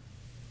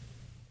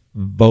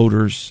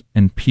voters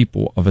and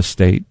people of a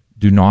state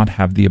do not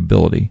have the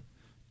ability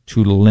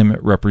to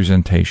limit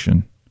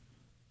representation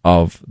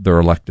of their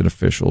elected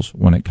officials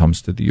when it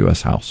comes to the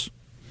U.S. House.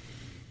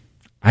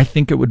 I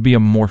think it would be a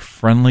more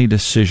friendly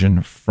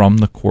decision from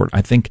the court.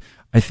 I think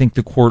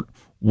the court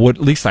would,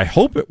 at least I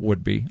hope it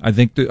would be. I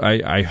think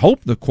I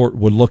hope the court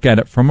would look at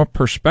it from a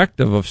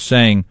perspective of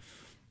saying,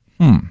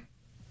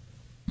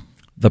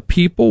 the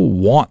people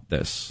want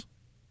this.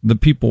 The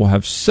people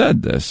have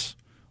said this.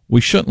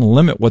 We shouldn't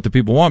limit what the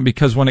people want,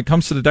 because when it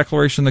comes to the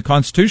Declaration of the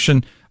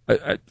Constitution,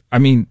 I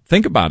mean,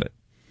 think about it.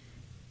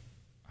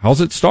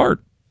 How's it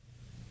start?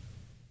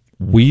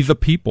 We the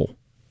people.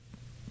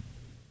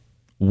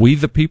 We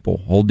the people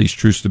hold these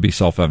truths to be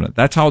self-evident.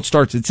 That's how it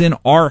starts. It's in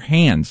our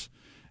hands.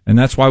 And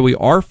that's why we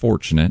are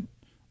fortunate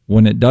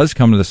when it does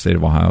come to the state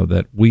of Ohio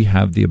that we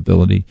have the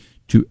ability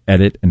to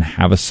edit and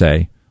have a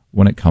say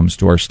when it comes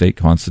to our state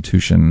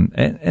constitution.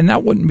 And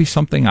that wouldn't be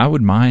something I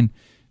would mind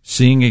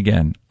seeing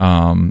again.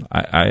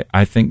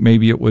 I think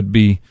maybe it would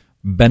be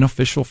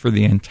beneficial for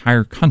the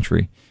entire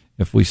country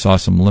if we saw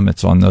some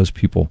limits on those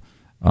people,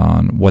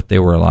 on what they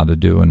were allowed to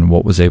do and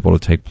what was able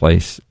to take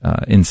place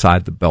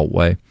inside the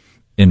Beltway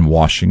in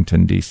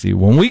Washington, D.C.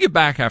 When we get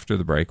back after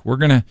the break, we're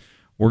gonna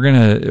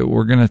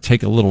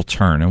take a little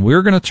turn, and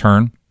we're gonna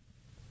turn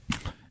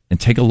and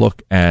take a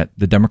look at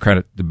the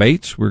Democratic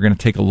debates. We're gonna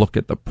take a look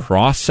at the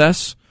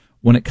process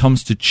when it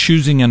comes to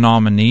choosing a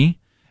nominee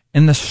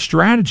and the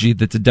strategy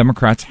that the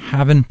Democrats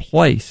have in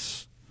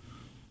place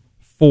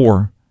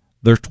for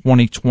their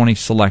 2020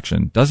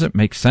 selection. Does it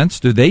make sense?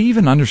 Do they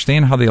even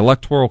understand how the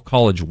Electoral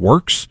College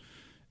works?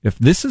 If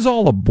this is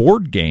all a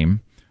board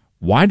game,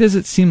 why does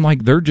it seem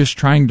like they're just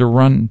trying to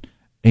run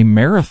a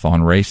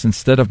marathon race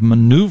instead of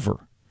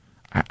maneuver?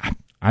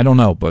 I don't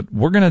know, but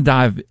we're going to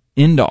dive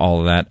into all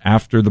of that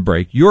after the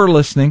break. You're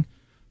listening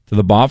to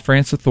the Bob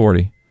Frantz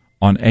Authority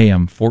on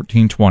AM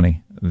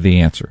 1420, The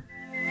Answer.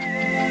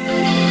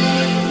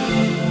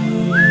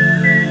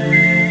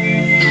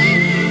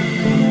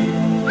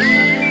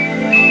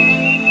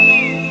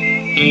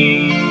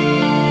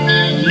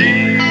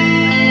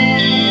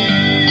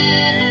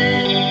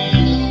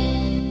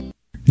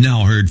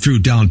 Now heard through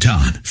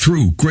downtown,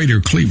 through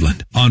Greater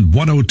Cleveland on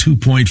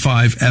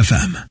 102.5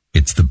 FM.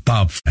 It's the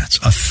Bob Frantz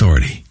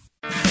Authority.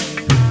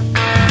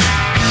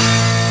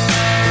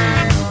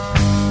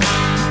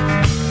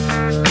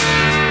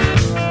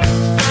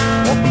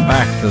 Welcome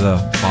back to the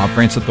Bob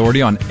Frantz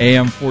Authority on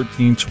AM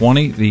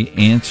 1420. The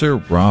Answer.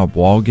 Rob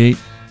Walgate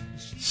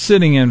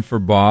sitting in for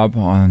Bob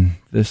on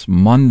this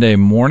Monday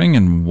morning,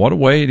 and what a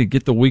way to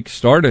get the week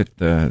started.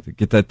 To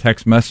get that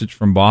text message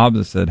from Bob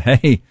that said,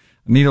 "Hey,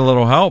 I need a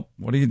little help.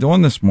 What are you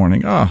doing this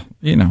morning?" Oh,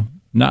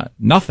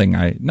 nothing.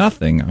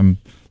 I'm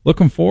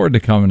looking forward to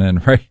coming in,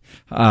 right?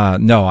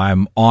 No,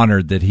 I'm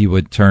honored that he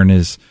would turn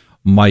his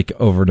mic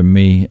over to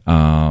me.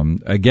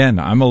 Again,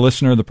 I'm a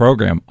listener of the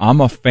program.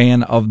 I'm a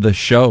fan of the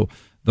show,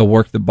 the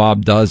work that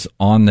Bob does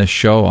on this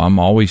show. I'm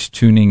always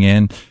tuning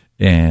in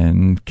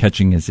and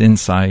catching his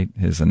insight,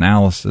 his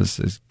analysis,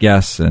 his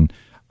guests, and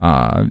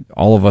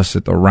all of us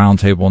at the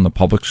Roundtable and the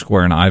Public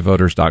Square and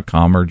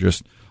iVoters.com are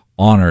just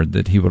honored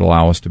that he would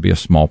allow us to be a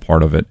small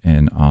part of it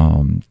and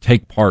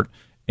take part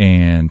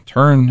and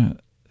turn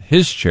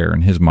his chair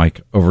and his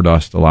mic over to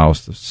us to allow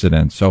us to sit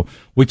in. So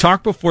we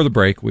talked before the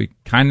break. We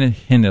kind of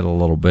hinted a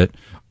little bit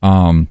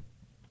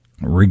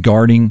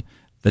regarding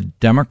the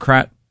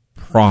Democrat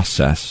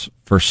process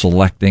for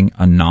selecting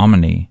a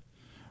nominee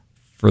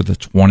for the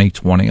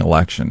 2020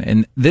 election.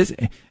 And this,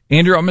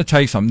 Andrew, I'm going to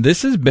tell you something.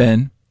 This has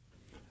been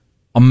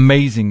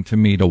amazing to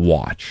me to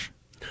watch.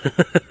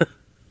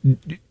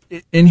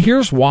 And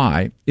here's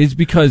why, is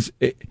because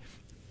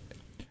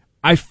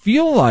I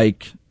feel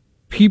like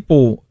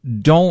people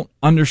don't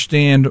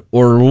understand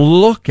or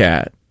look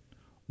at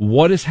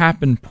what has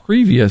happened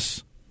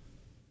previous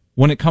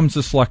when it comes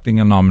to selecting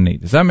a nominee.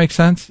 Does that make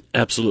sense?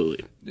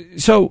 Absolutely.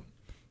 So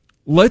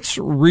let's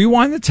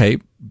rewind the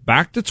tape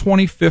back to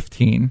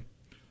 2015.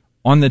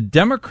 On the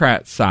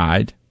Democrat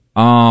side,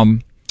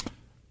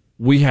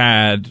 we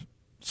had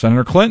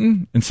Senator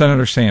Clinton and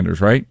Senator Sanders,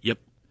 right? Yep.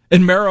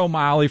 And Mayor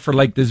O'Malley for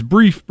like this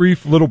brief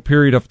little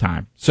period of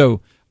time.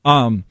 So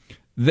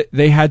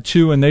they had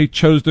two, and they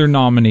chose their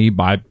nominee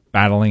by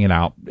battling it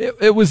out.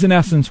 It was, in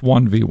essence,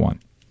 1v1.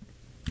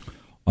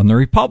 On the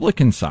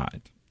Republican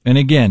side, and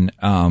again,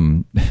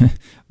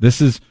 this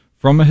is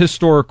from a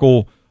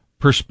historical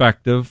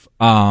perspective,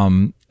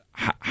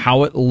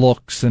 how it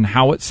looks and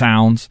how it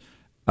sounds.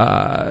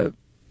 There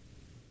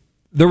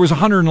was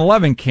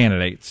 111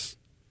 candidates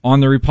on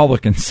the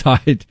Republican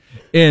side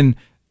in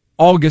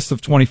August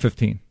of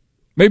 2015.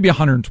 Maybe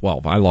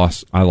 112. I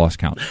lost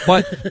count.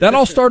 But that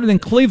all started in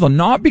Cleveland,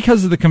 not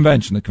because of the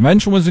convention. The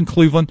convention was in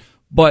Cleveland,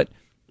 but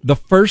the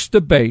first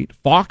debate,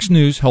 Fox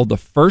News held the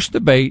first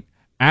debate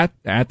at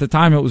the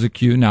time it was a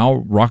Q, now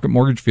Rocket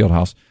Mortgage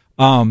Fieldhouse.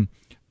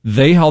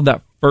 They held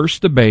that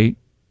first debate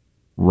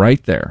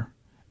right there.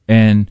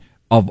 And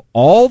of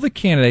all the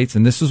candidates,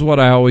 and this is what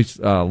I always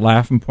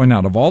laugh and point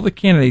out, of all the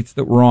candidates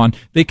that were on,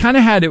 they kind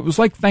of had, it was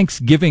like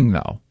Thanksgiving,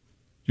 though.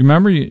 Do you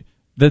remember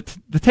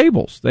the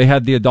tables? They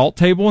had the adult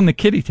table and the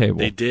kiddie table.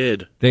 They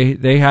did.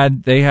 They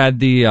had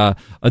the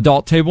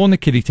adult table and the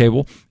kiddie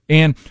table,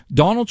 And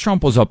Donald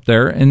Trump was up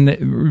there, and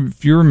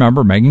if you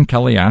remember, Megyn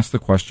Kelly asked the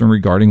question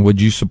regarding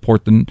would you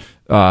support the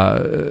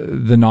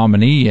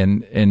nominee,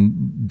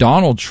 and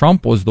Donald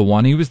Trump was the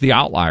one. He was the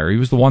outlier. He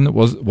was the one that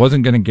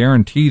wasn't going to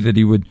guarantee that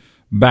he would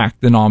back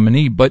the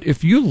nominee. But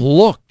if you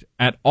looked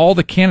at all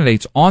the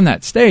candidates on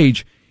that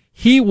stage,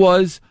 he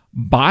was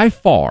by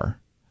far,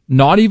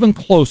 not even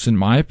close in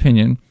my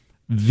opinion,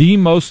 the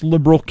most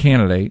liberal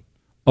candidate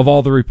of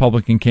all the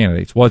Republican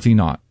candidates, was he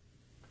not?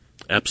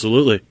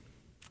 Absolutely.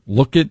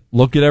 Look at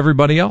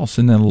everybody else,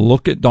 and then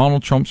look at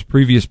Donald Trump's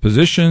previous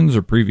positions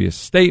or previous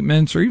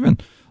statements, or even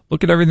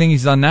look at everything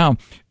he's done now.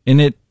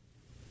 And it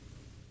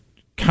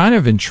kind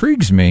of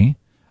intrigues me,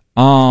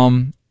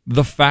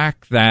 the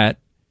fact that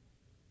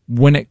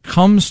when it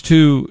comes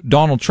to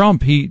Donald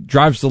Trump, he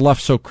drives the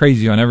left so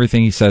crazy on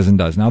everything he says and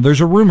does. Now,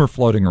 there's a rumor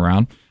floating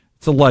around.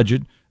 It's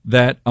alleged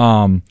that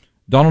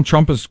Donald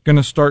Trump is going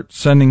to start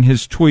sending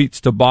his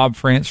tweets to Bob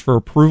Frantz for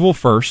approval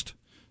first,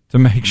 to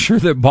make sure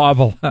that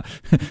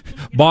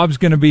Bob's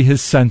going to be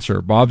his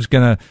censor. Bob's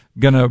going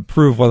to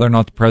approve whether or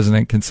not the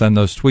president can send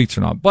those tweets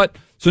or not. But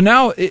so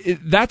now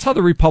that's how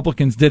the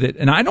Republicans did it.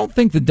 And I don't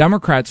think the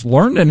Democrats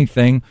learned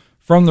anything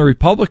from the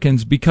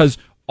Republicans, because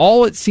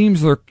all it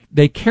seems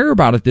they care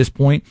about at this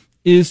point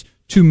is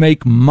to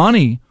make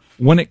money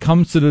when it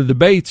comes to the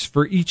debates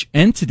for each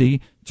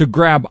entity, to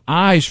grab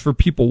eyes for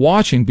people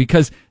watching,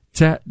 because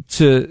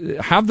to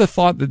have the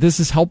thought that this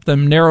has helped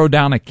them narrow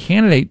down a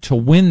candidate to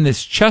win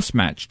this chess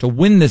match, to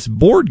win this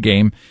board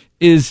game,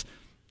 is,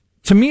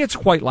 to me, it's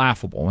quite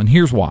laughable. And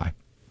here's why.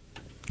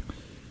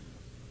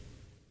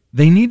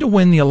 They need to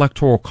win the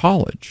Electoral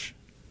College.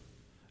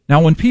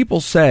 Now, when people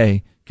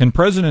say, can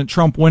President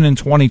Trump win in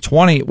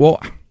 2020?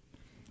 Well,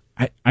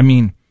 I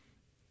mean,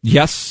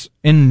 yes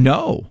and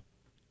no.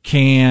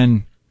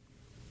 Can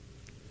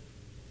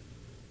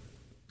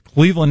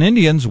Cleveland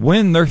Indians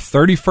win their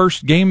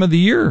 31st game of the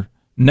year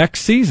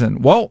next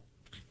season? Well,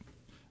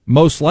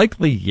 most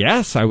likely,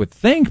 yes, I would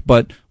think,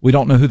 but we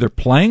don't know who they're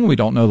playing. We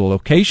don't know the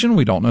location.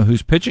 We don't know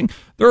who's pitching.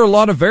 There are a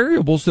lot of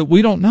variables that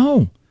we don't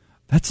know.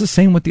 That's the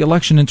same with the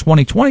election in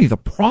 2020. The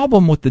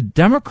problem with the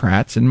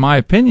Democrats, in my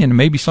opinion, and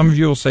maybe some of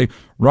you will say,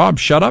 Rob,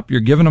 shut up, you're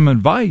giving them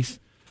advice,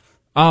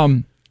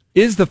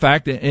 is the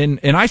fact, and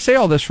I say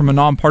all this from a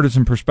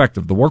nonpartisan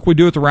perspective. The work we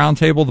do at the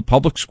Roundtable, the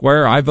Public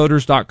Square,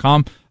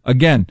 iVoters.com,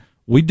 again,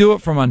 we do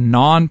it from a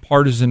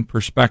nonpartisan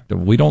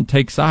perspective. We don't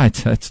take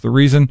sides. That's the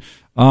reason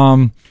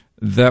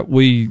that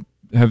we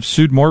have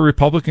sued more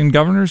Republican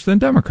governors than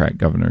Democrat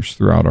governors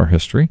throughout our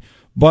history.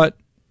 But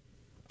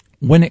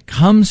when it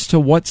comes to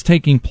what's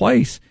taking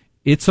place,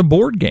 it's a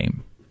board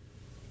game.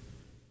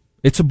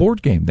 It's a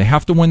board game. They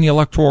have to win the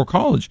Electoral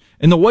College.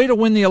 And the way to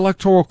win the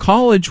Electoral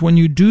College, when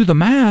you do the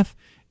math,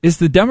 is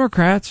the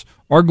Democrats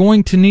are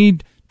going to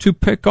need to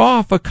pick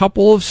off a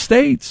couple of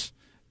states.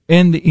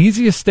 And the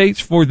easiest states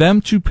for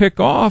them to pick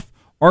off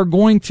are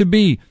going to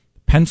be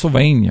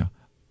Pennsylvania,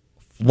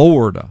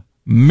 Florida,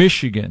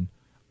 Michigan,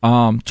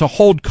 to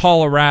hold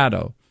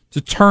Colorado, to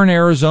turn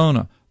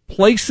Arizona,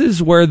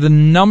 places where the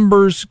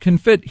numbers can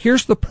fit.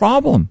 Here's the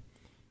problem.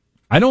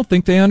 I don't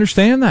think they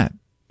understand that.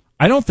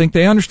 I don't think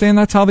they understand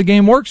that's how the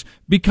game works,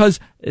 because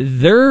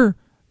their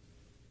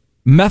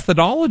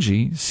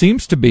methodology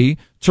seems to be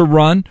to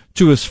run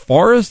to as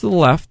far as the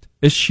left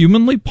as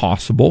humanly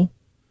possible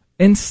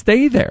and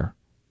stay there.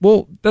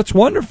 Well, that's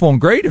wonderful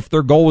and great if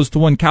their goal is to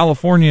win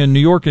California and New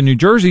York and New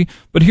Jersey.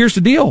 But here's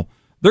the deal.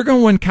 They're going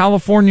to win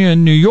California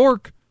and New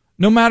York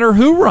no matter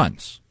who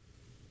runs.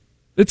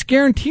 It's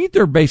guaranteed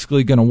they're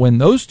basically going to win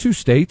those two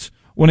states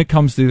when it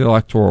comes to the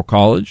Electoral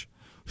College.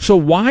 So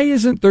why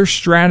isn't their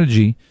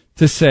strategy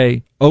to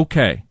say,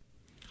 okay,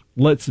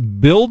 let's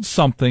build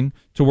something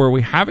to where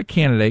we have a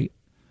candidate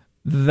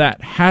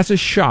that has a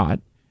shot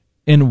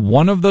in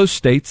one of those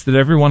states that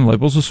everyone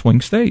labels a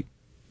swing state?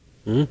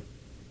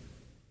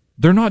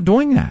 They're not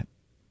doing that.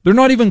 They're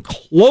not even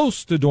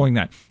close to doing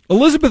that.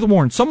 Elizabeth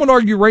Warren, some would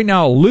argue right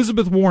now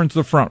Elizabeth Warren's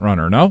the front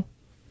runner, no?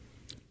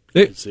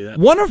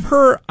 One of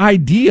her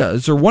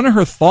ideas or one of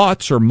her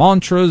thoughts or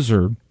mantras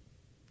or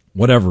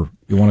whatever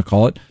you want to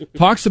call it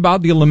talks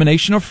about the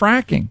elimination of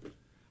fracking.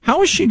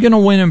 How is she going to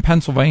win in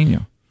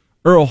Pennsylvania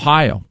or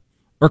Ohio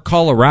or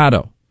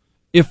Colorado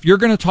if you're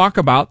going to talk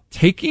about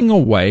taking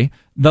away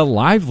the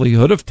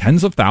livelihood of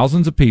tens of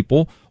thousands of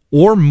people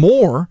or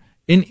more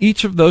in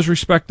each of those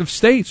respective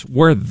states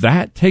where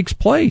that takes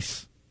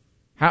place?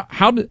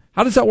 How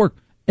does that work?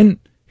 And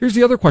here's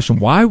the other question.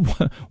 Why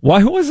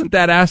wasn't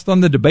that asked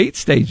on the debate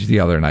stage the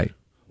other night?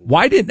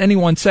 Why didn't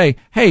anyone say,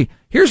 hey,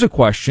 here's a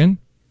question.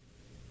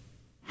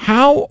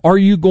 How are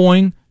you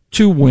going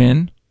to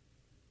win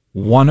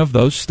one of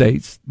those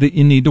states that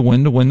you need to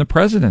win the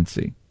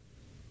presidency?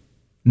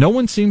 No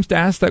one seems to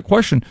ask that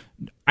question.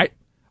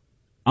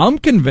 I'm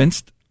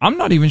convinced, I'm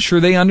not even sure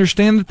they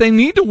understand that they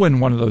need to win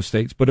one of those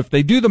states. But if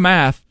they do the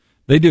math,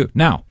 they do.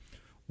 Now,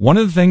 one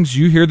of the things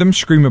you hear them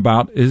scream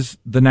about is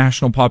the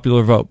national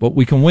popular vote. But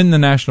we can win the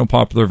national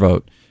popular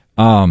vote.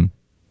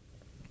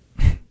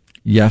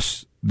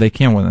 Yes, they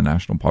can win the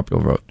national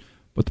popular vote.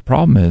 But the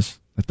problem is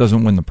that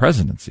doesn't win the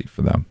presidency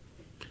for them.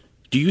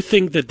 Do you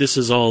think that this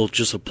is all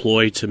just a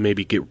ploy to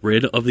maybe get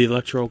rid of the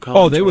Electoral College?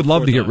 Oh, they would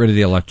love to get rid of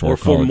the Electoral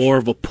College. Or for more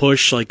of a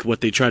push like what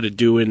they tried to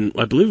do in,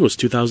 I believe it was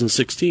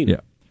 2016.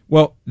 Yeah.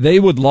 Well, they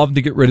would love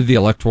to get rid of the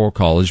Electoral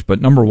College,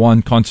 but number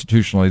one,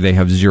 constitutionally, they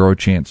have zero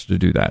chance to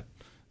do that.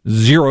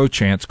 Zero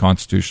chance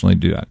constitutionally to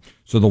do that.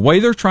 So the way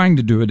they're trying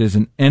to do it is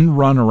an end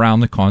run around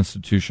the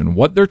Constitution.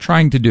 What they're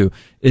trying to do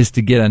is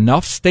to get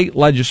enough state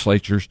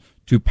legislatures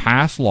to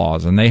pass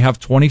laws, and they have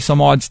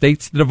 20-some-odd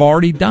states that have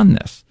already done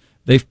this.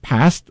 They've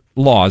passed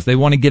laws. They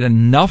want to get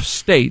enough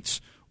states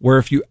where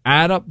if you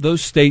add up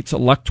those states'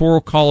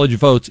 Electoral College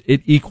votes,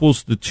 it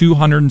equals the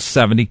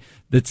 270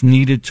 that's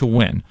needed to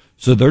win.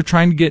 So they're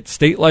trying to get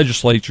state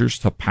legislatures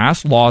to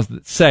pass laws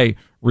that say,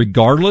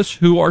 regardless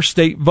who our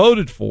state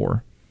voted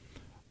for,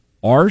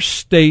 our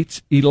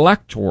state's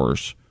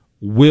electors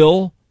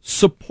will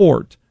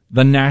support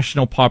the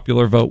national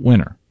popular vote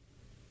winner.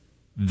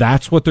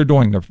 That's what they're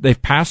doing.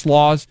 They've passed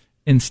laws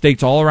in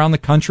states all around the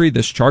country.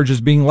 This charge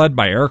is being led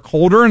by Eric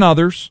Holder and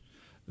others.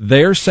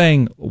 They're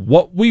saying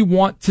what we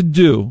want to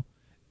do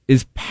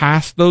is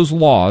pass those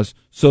laws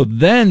so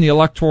then the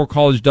Electoral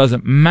College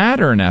doesn't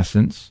matter in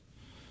essence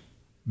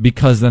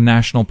because the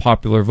national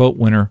popular vote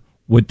winner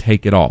would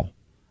take it all.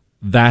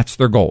 That's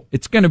their goal.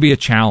 It's going to be a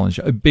challenge,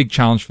 a big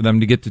challenge for them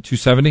to get to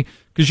 270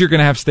 because you're going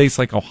to have states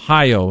like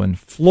Ohio and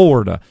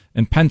Florida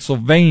and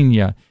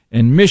Pennsylvania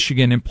and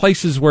Michigan and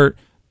places where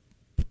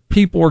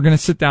people are going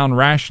to sit down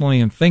rationally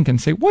and think and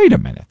say, wait a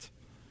minute.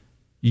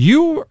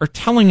 You are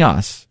telling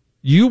us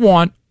you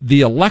want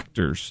the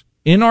electors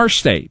in our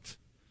state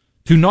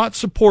to not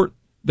support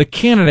the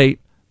candidate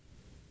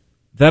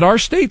that our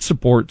state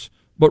supports,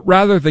 but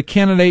rather the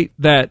candidate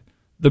that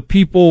the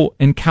people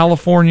in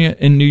California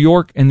and New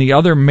York and the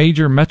other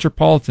major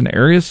metropolitan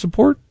areas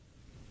support?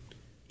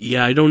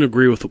 Yeah, I don't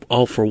agree with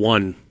all for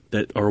one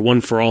or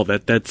one for all.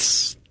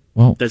 That's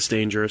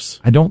dangerous.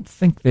 I don't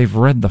think they've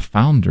read the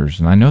founders,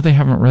 and I know they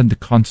haven't read the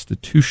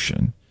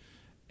Constitution.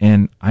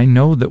 And I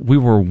know that we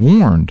were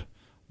warned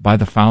by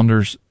the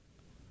founders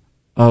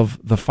of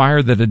the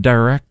fire that a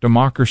direct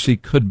democracy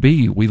could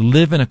be. We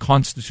live in a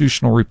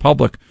constitutional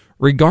republic,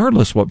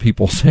 regardless what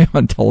people say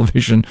on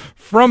television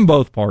from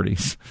both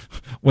parties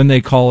when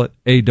they call it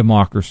a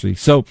democracy.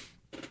 So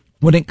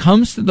when it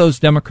comes to those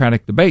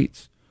Democratic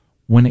debates,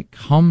 when it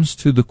comes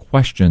to the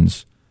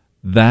questions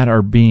that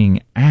are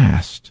being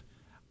asked,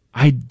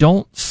 I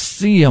don't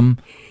see the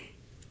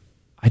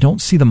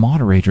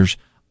moderators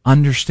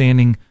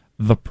understanding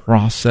the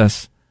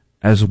process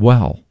as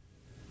well.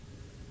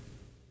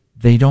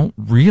 They don't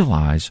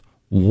realize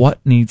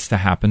what needs to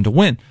happen to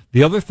win.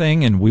 The other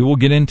thing, and we will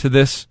get into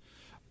this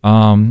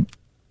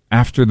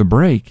after the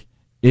break,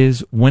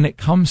 is when it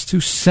comes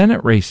to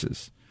Senate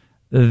races.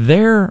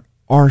 There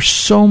are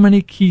so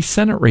many key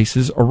Senate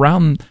races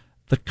around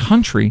the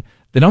country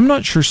that I'm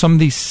not sure some of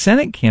these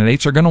Senate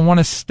candidates are going to want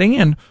to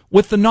stand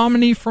with the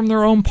nominee from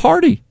their own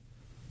party.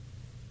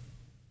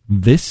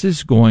 This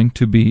is going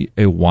to be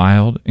a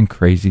wild and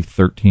crazy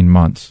 13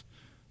 months.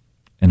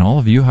 And all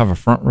of you have a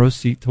front row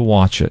seat to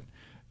watch it.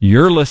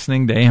 You're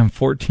listening to AM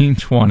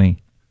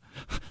 1420.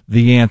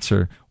 The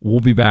Answer. We'll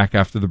be back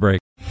after the break.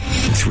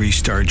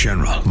 3-star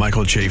General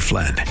Michael J.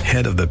 Flynn,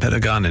 head of the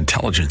Pentagon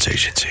Intelligence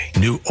Agency,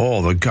 knew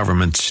all the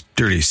government's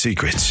dirty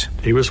secrets.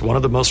 He was one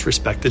of the most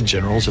respected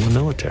generals in the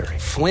military.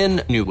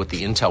 Flynn knew what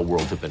the intel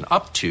world had been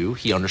up to.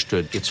 He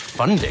understood its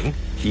funding.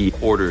 He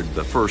ordered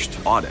the first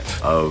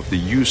audit of the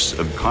use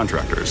of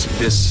contractors.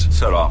 This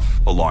set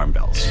off alarm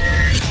bells.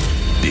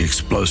 The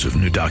explosive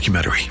new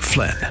documentary,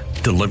 Flynn,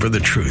 Deliver the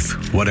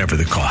Truth, Whatever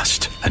the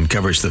Cost,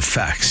 uncovers the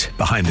facts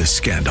behind this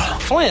scandal.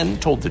 Flynn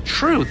told the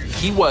truth.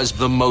 He was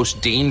the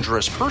most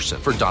dangerous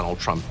person for Donald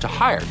Trump to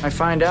hire. I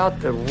find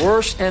out the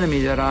worst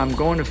enemy that I'm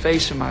going to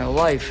face in my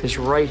life is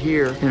right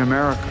here in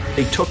America.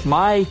 They took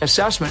my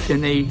assessment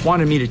and they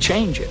wanted me to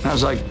change it. And I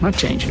was like, I'm not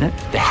changing it.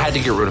 They had to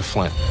get rid of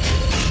Flynn.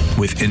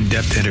 With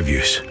in-depth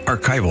interviews,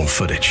 archival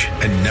footage,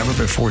 and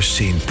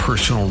never-before-seen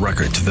personal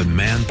records of the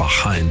man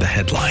behind the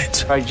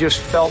headlines. I just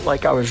felt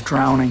like I was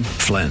drowning.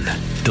 Flynn,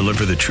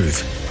 Deliver the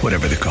Truth,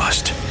 Whatever the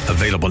Cost.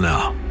 Available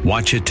now.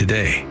 Watch it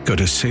today. Go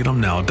to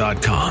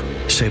salemnow.com.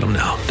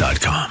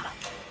 salemnow.com.